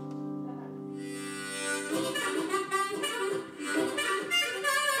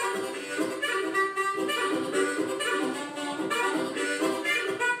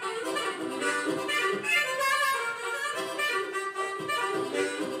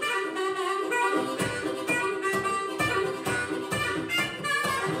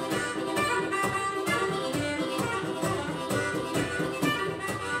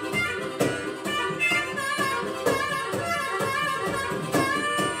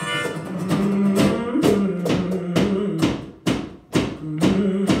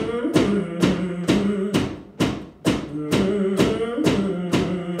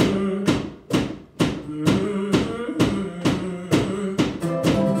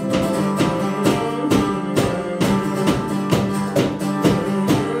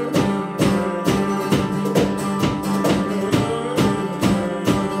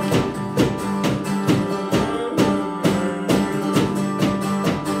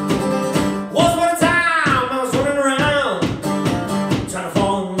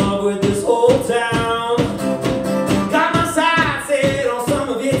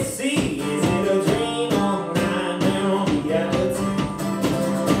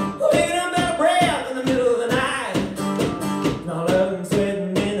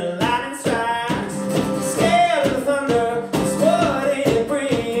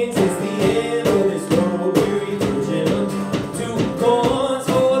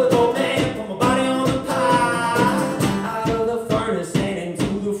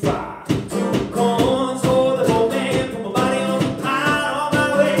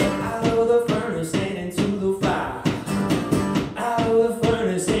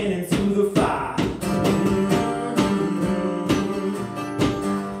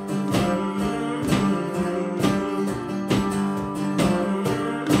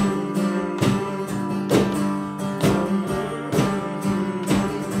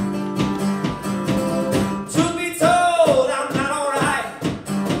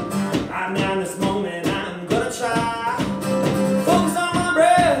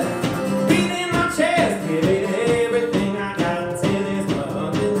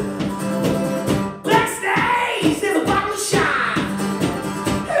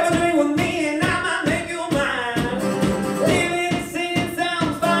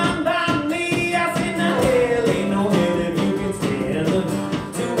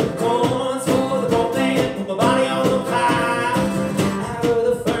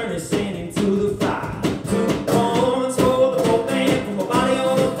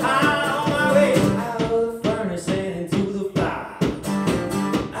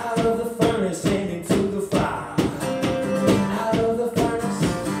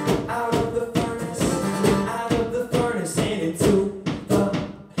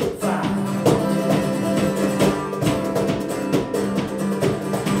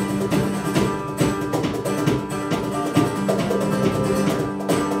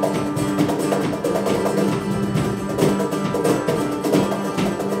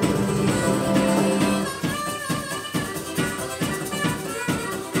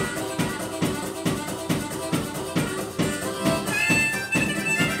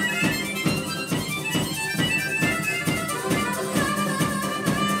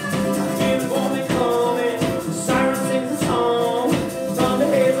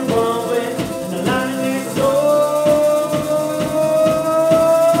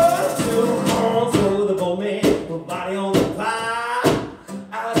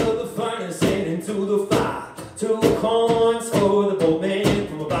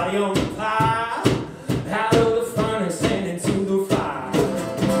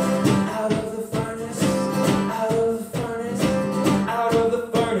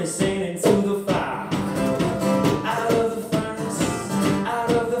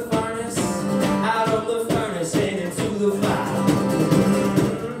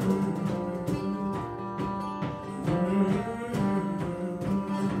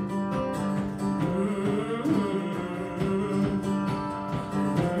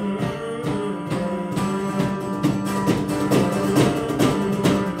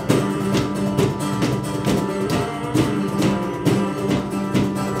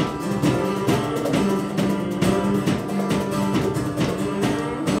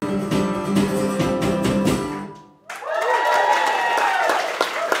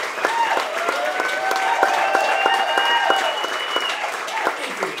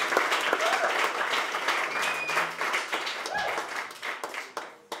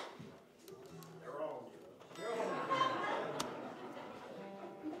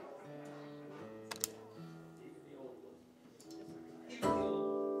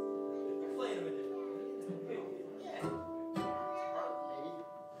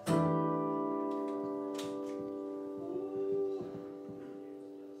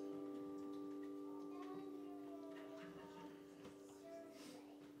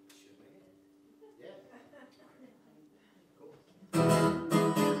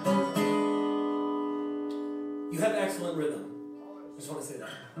excellent rhythm. Just want to say that.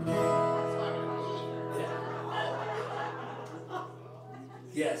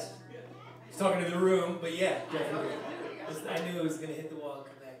 Yes. He's talking to the room, but yeah, definitely. I knew it was going to hit the wall and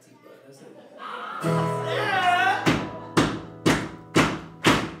come back to you, but that's it.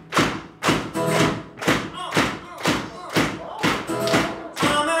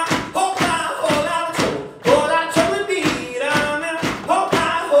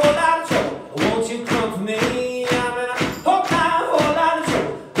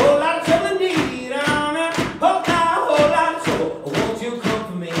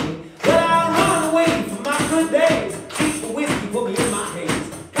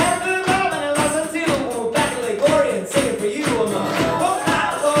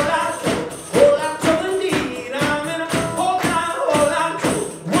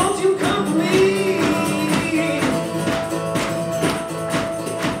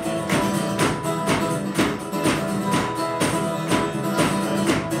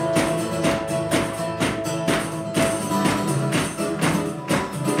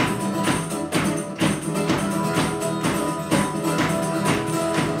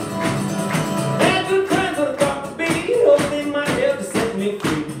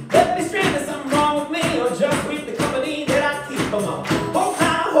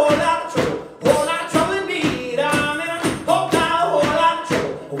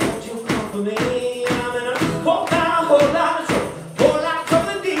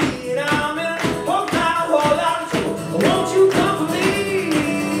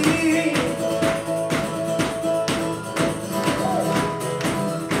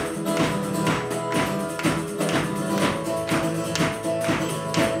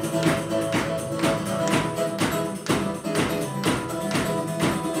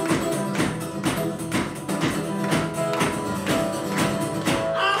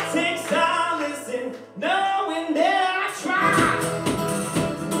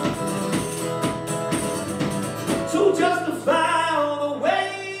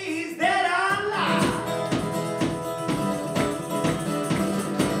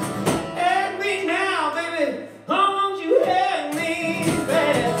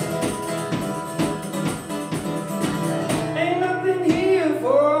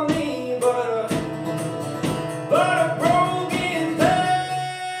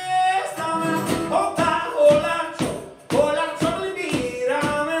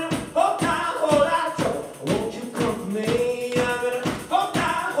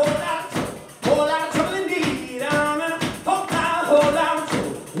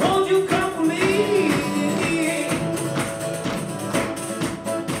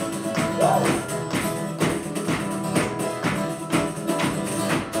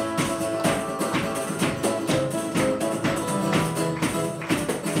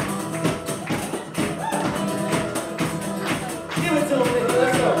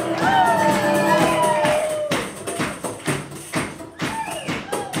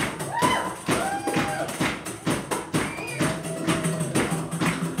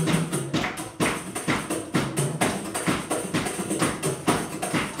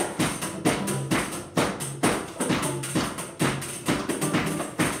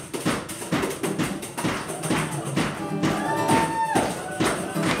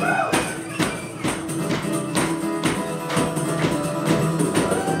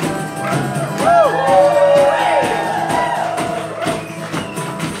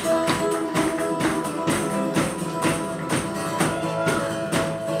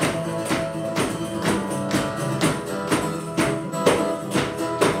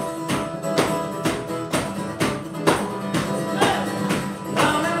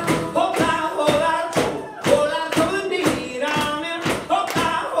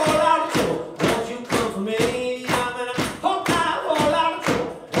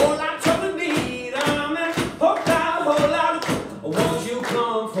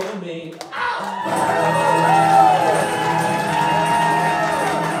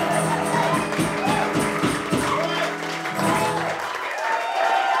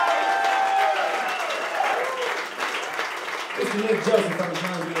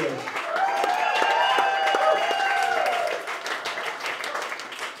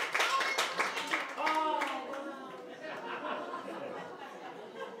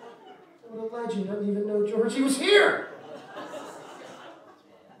 Legend doesn't even know Georgie was here.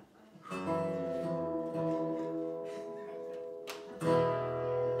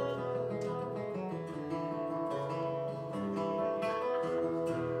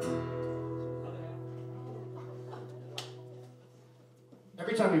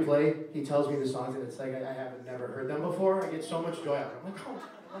 Every time we play, he tells me the songs and it's like I haven't never heard them before. I get so much joy out of it. I'm like, oh,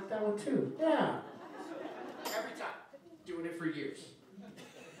 I like that one too. Yeah. Every time. for years.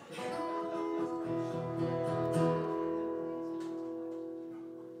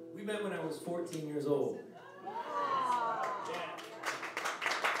 We met when I was 14 years old.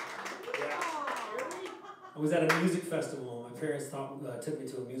 I was at a music festival. My parents took me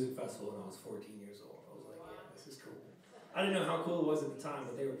to a music festival when I was 14 years old. I was like, yeah, this is cool. I didn't know how cool it was at the time,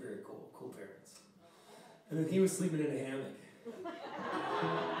 but they were very cool. Cool parents. And then he was sleeping in a hammock.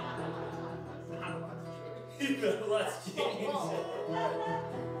 Let's change.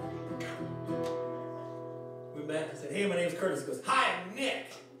 We met and said, hey, my name's Curtis. He goes, hi, I'm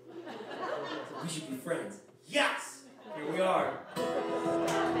Nick. We should be friends. Yes! Here we are.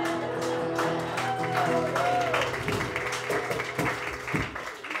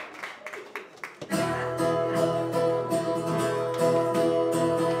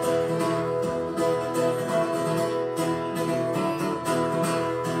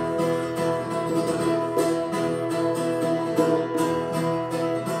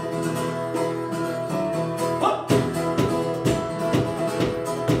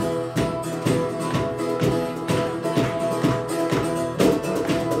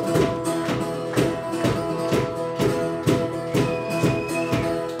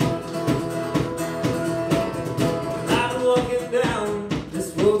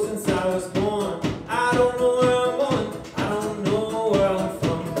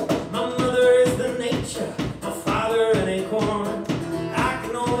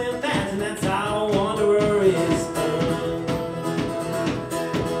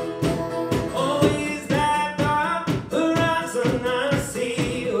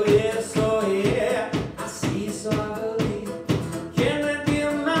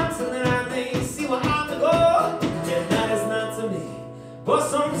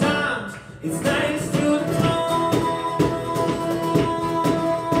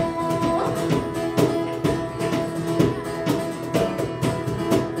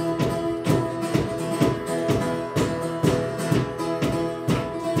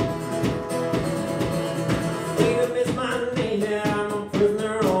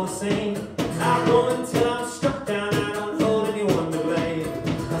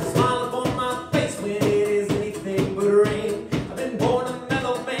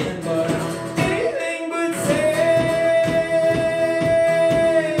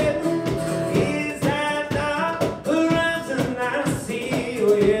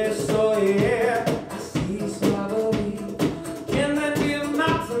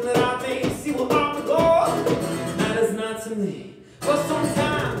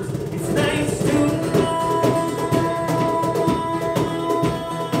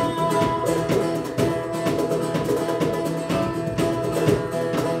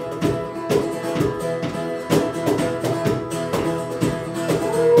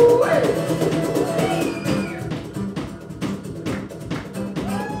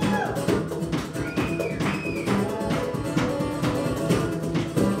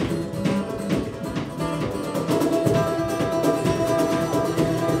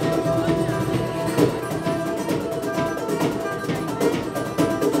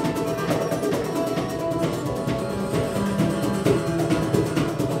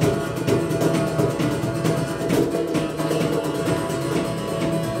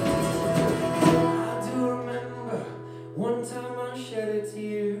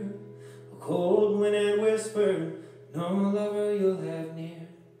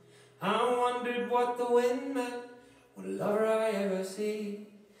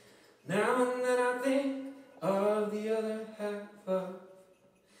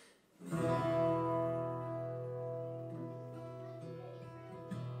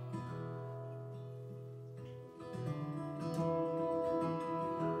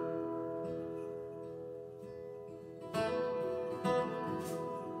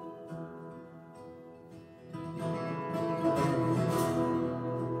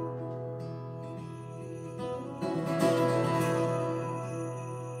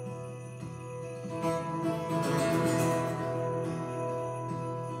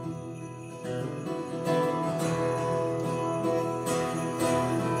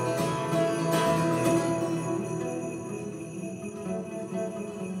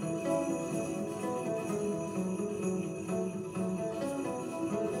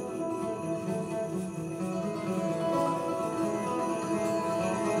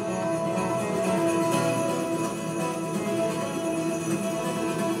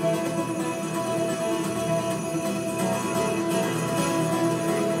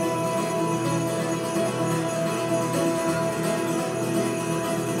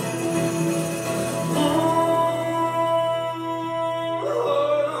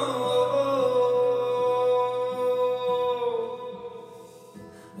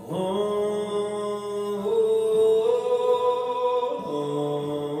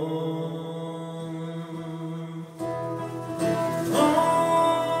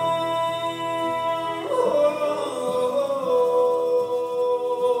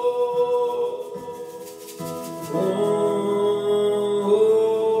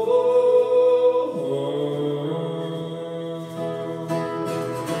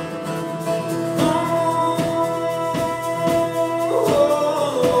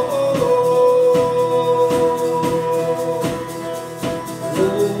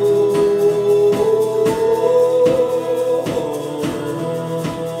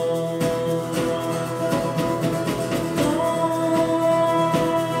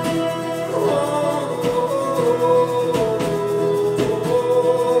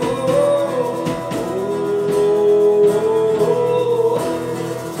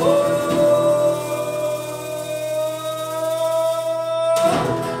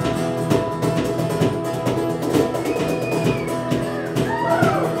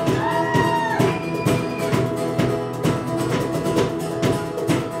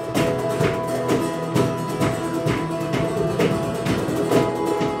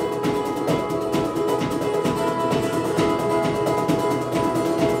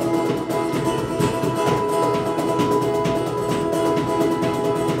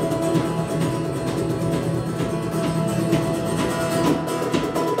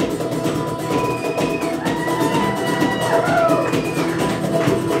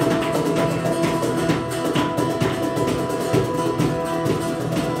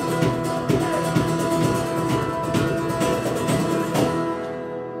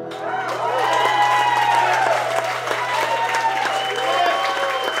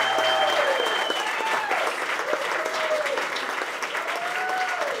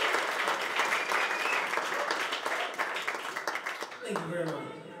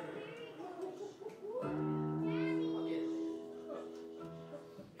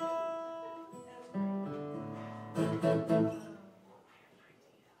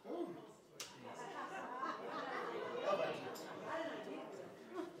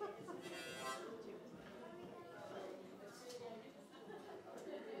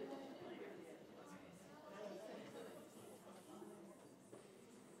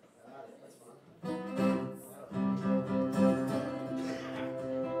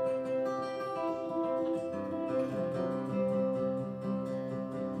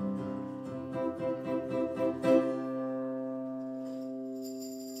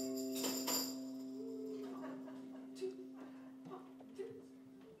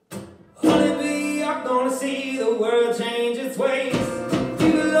 Honeybee, I'm gonna see the world change its ways.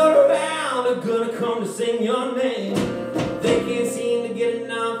 People all around are gonna come to sing your name. They can't seem to get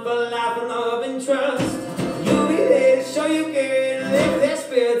enough of life and love and trust. You'll be there to show you care and lift their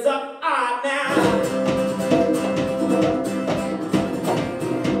spirits up right now.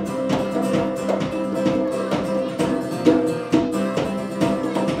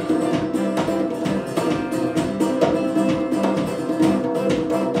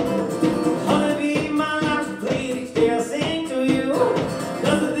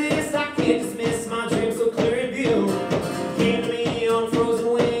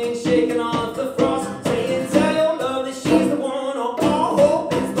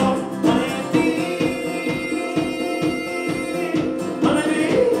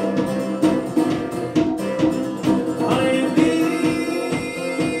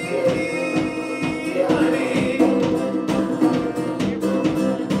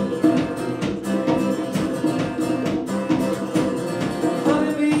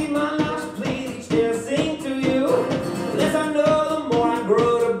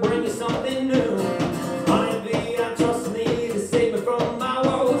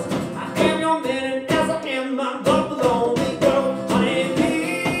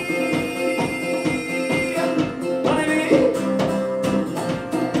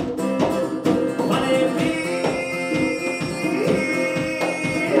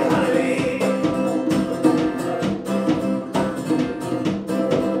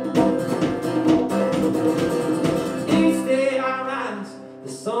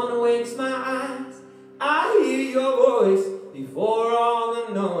 Before all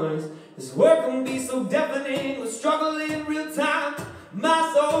the noise, this work can be so deafening. We're struggling in real time.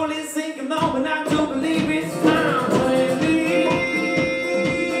 My soul is sinking on, and I do believe it's time. Honeybee,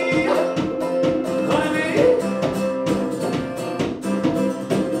 honeybee,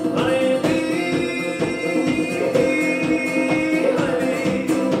 honeybee, honeybee.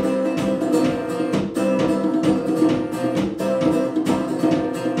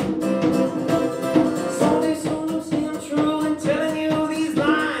 Someday soon you'll see I'm true and telling you these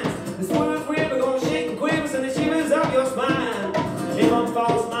lines. This word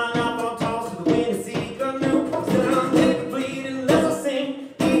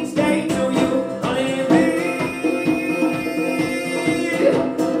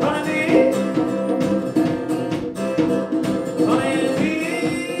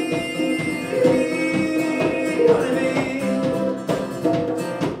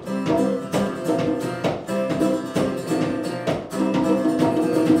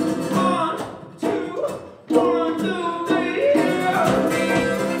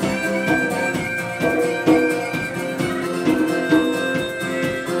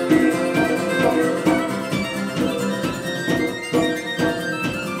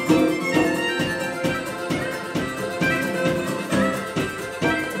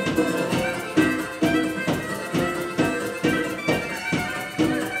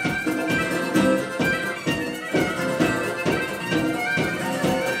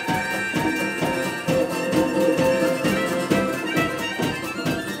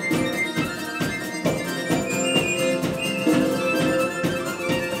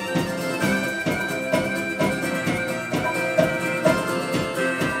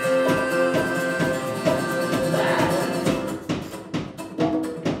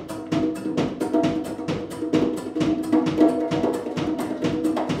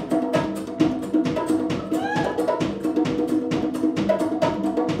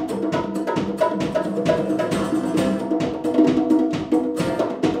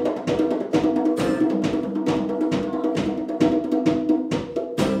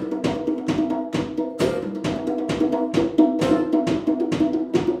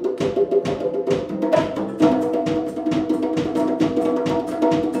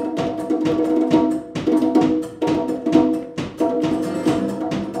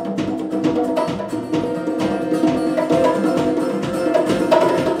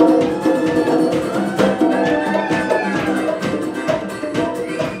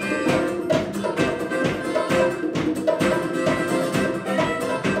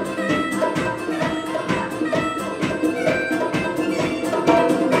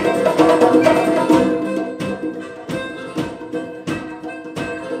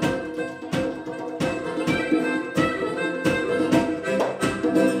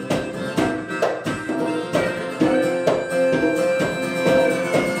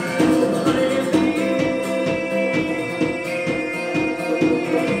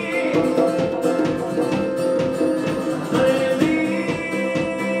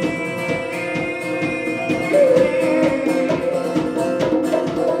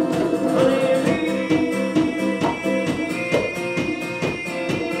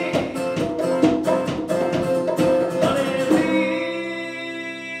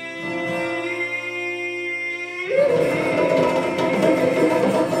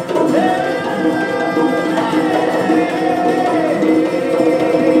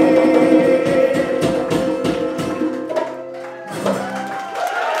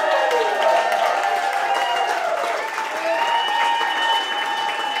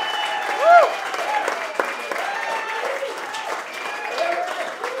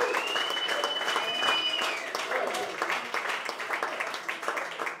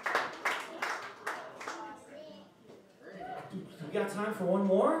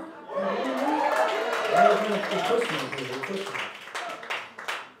more? They're pushing me, they're pushing me.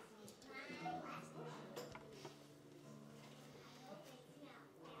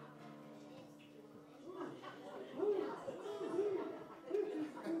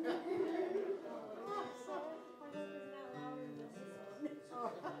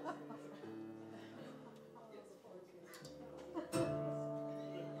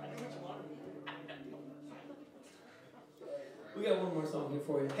 We got one more song here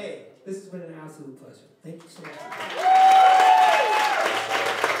for you. Hey, this has been an absolute pleasure. Thank you so much.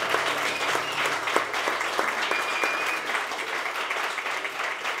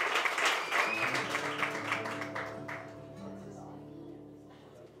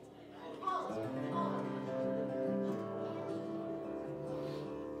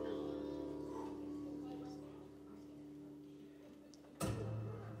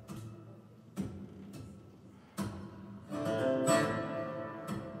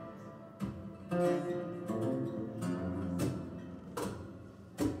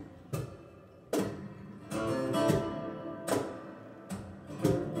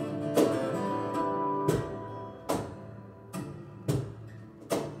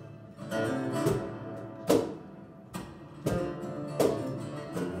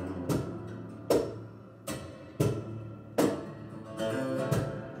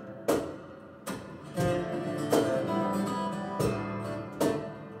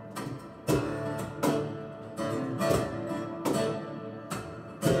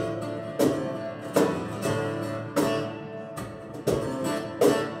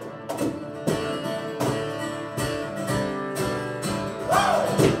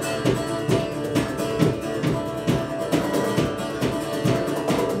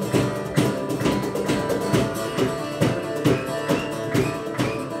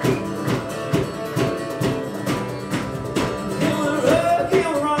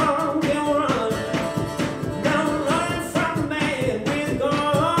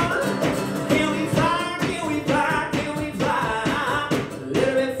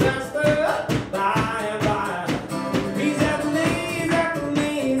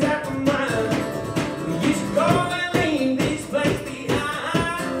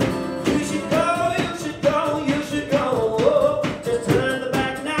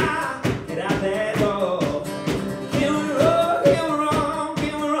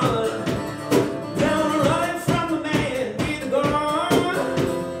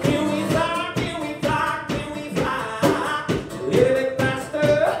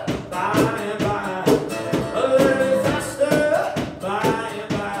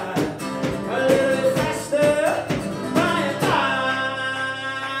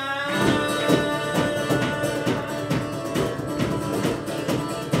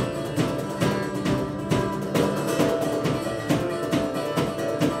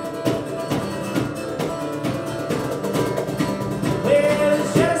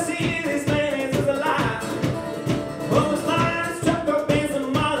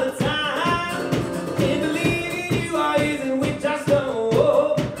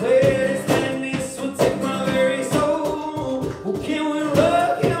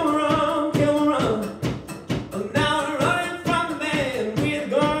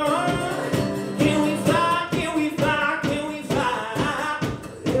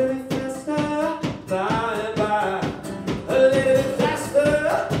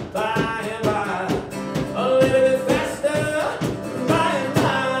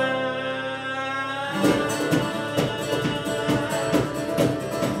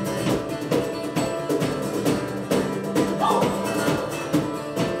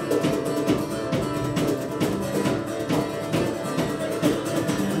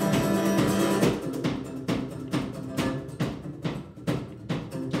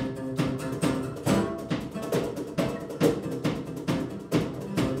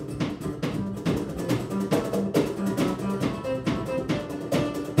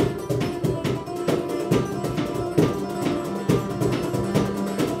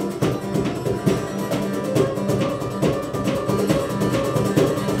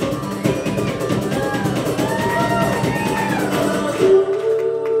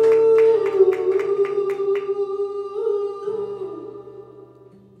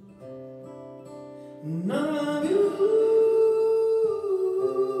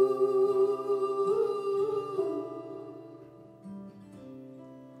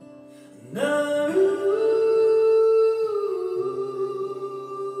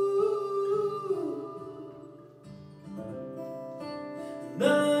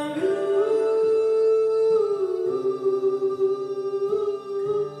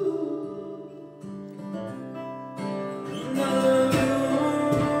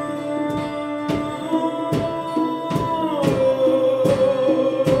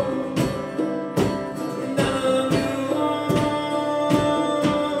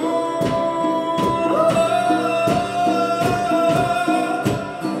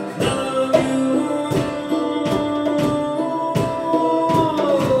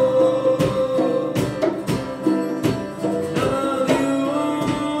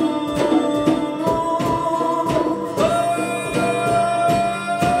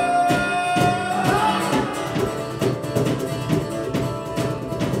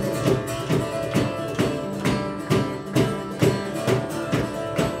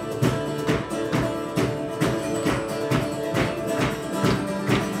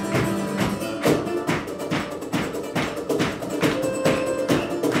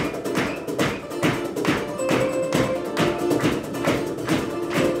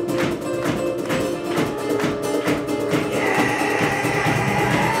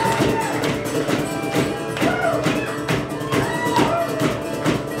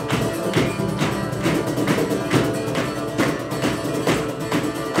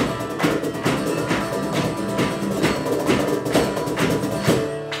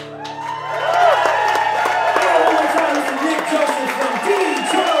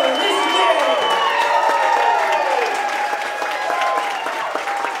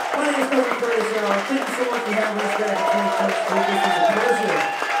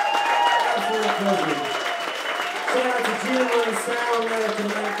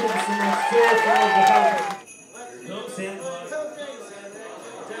 Cheers for all the help. Go Santa Claus.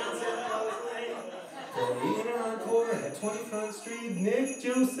 Playing an encore at 21st Street, Nick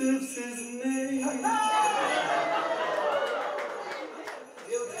Joseph's his name.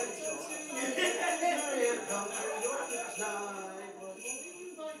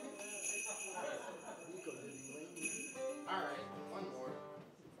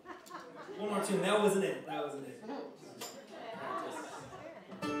 One more tune. That wasn't it. That wasn't it.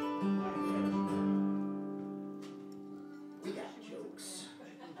 We got jokes.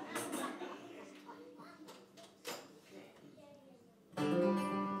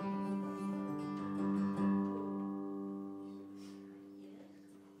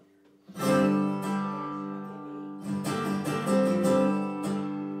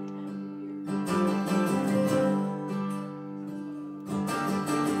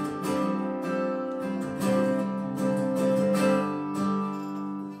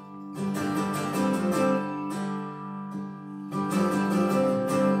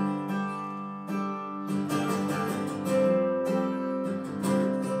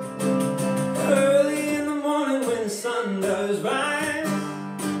 Early in the morning when the sun does rise,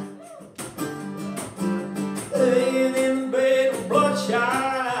 laying in the bed with bloodshot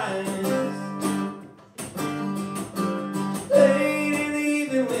eyes. Late in the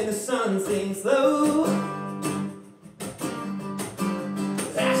evening when the sun sinks low,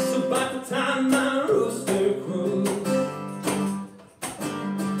 that's about the time my rooster crows.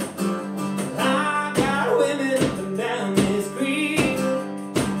 I got women up and down this creek,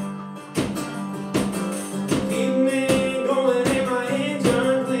 keep me going and my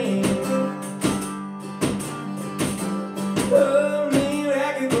engine clean. Love me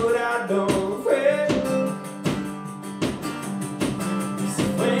ragged but I don't fret.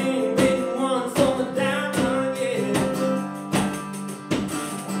 Swing big ones on the down again.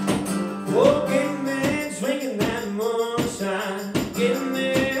 Oh, get me drinking that moonshine, get me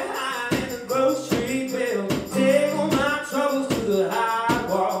high in the grocery bill. Take all my troubles to the high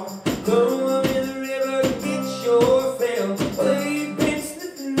wall. Go in the river and get your fill. We've been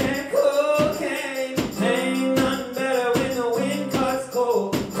sniffing that cocaine. Ain't nothing better when the wind cuts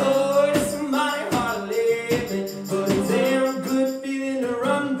cold. Lord, it's somebody hard living, but it's a damn good feeling to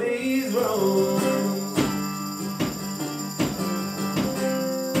run these roads.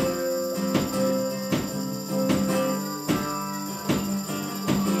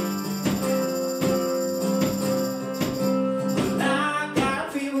 I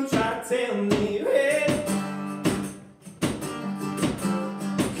got people try to tell me, hey,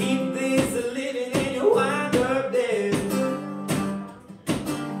 keep this a living and you wind up dead.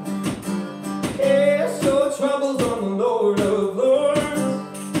 Cast your troubles on the Lord of Lords.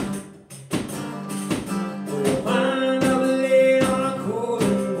 We'll wind up laid on a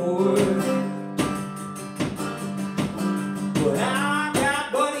cooling board. But I got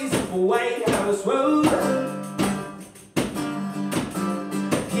buddies up a White House Road.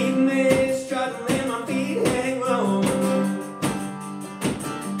 Keep me strutting when my feet hang low.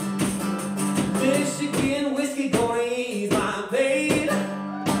 Michigan whiskey gonna ease my pain,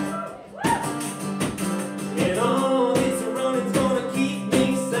 and all this running's gonna keep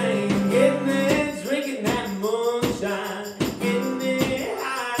me sane. Get me drinking that moonshine, get me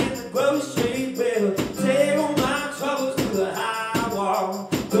high in the grocery bill. Take all my troubles to the high wall.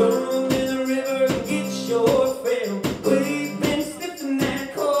 Throw them in the river and get your fill. We've been sniffing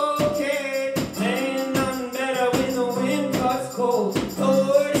that cocaine. Ain't nothing better when the wind cuts cold.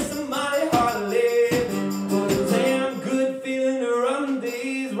 Lord, it's somebody hard living, but a damn good feeling to run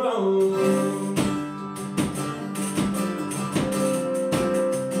these roads.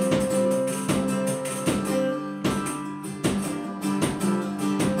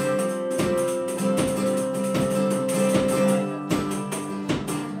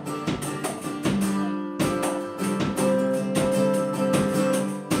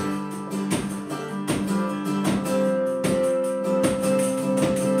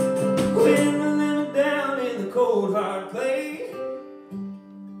 Dwindling down in the cold hard clay,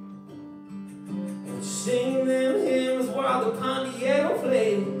 and sing them hymns while the Pontiac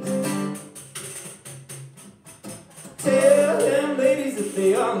flames. Tell them ladies that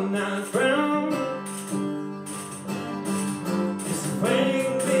they are not brown. This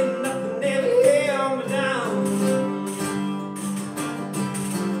rain been nothing ever held me down.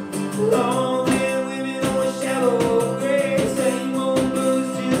 Lonely women on a shallow grave, same old blues,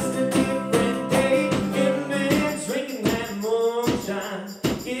 just a different day. Get me drinking that moonshine,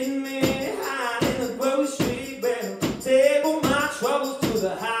 get me high in the grocery bill. Take all my troubles to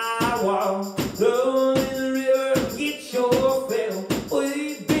the high wall. Throw them in the river and get your fill.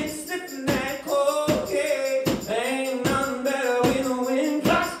 We've been sniffing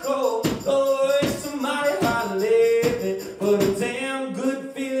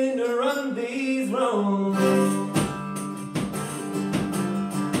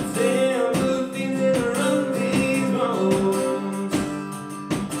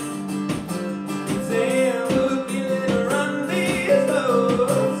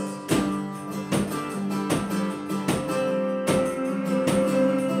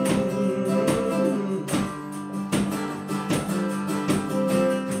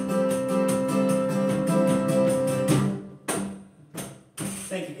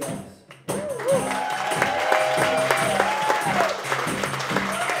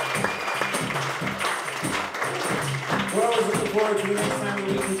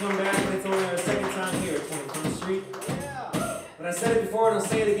and I'll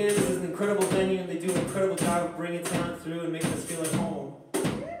say it again, this is an incredible venue, and they do an incredible job of bringing talent through and making us feel at home.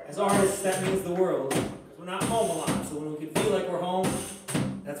 As artists, that means the world, because we're not home a lot, so when we can feel like we're home,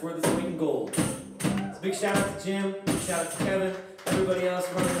 that's worth its weight in gold. So big shout out to Jim, big shout out to Kevin, everybody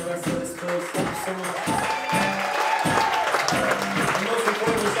else running the rest of this place. Thank you so much. And most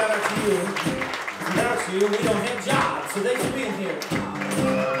importantly, shout out to you. Without you, we don't have jobs, so thanks for being here.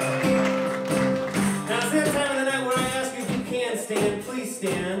 Now it's that time of the night where I ask you if you can stand, please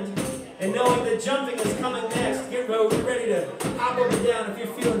stand. And knowing that jumping is coming next, get ready to hop up and down if you're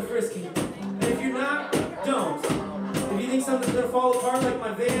feeling frisky. And if you're not, don't. If you think something's gonna fall apart like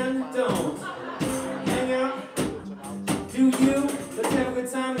my van, don't. Hang out, do you, let's have a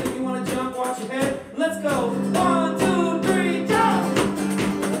good time.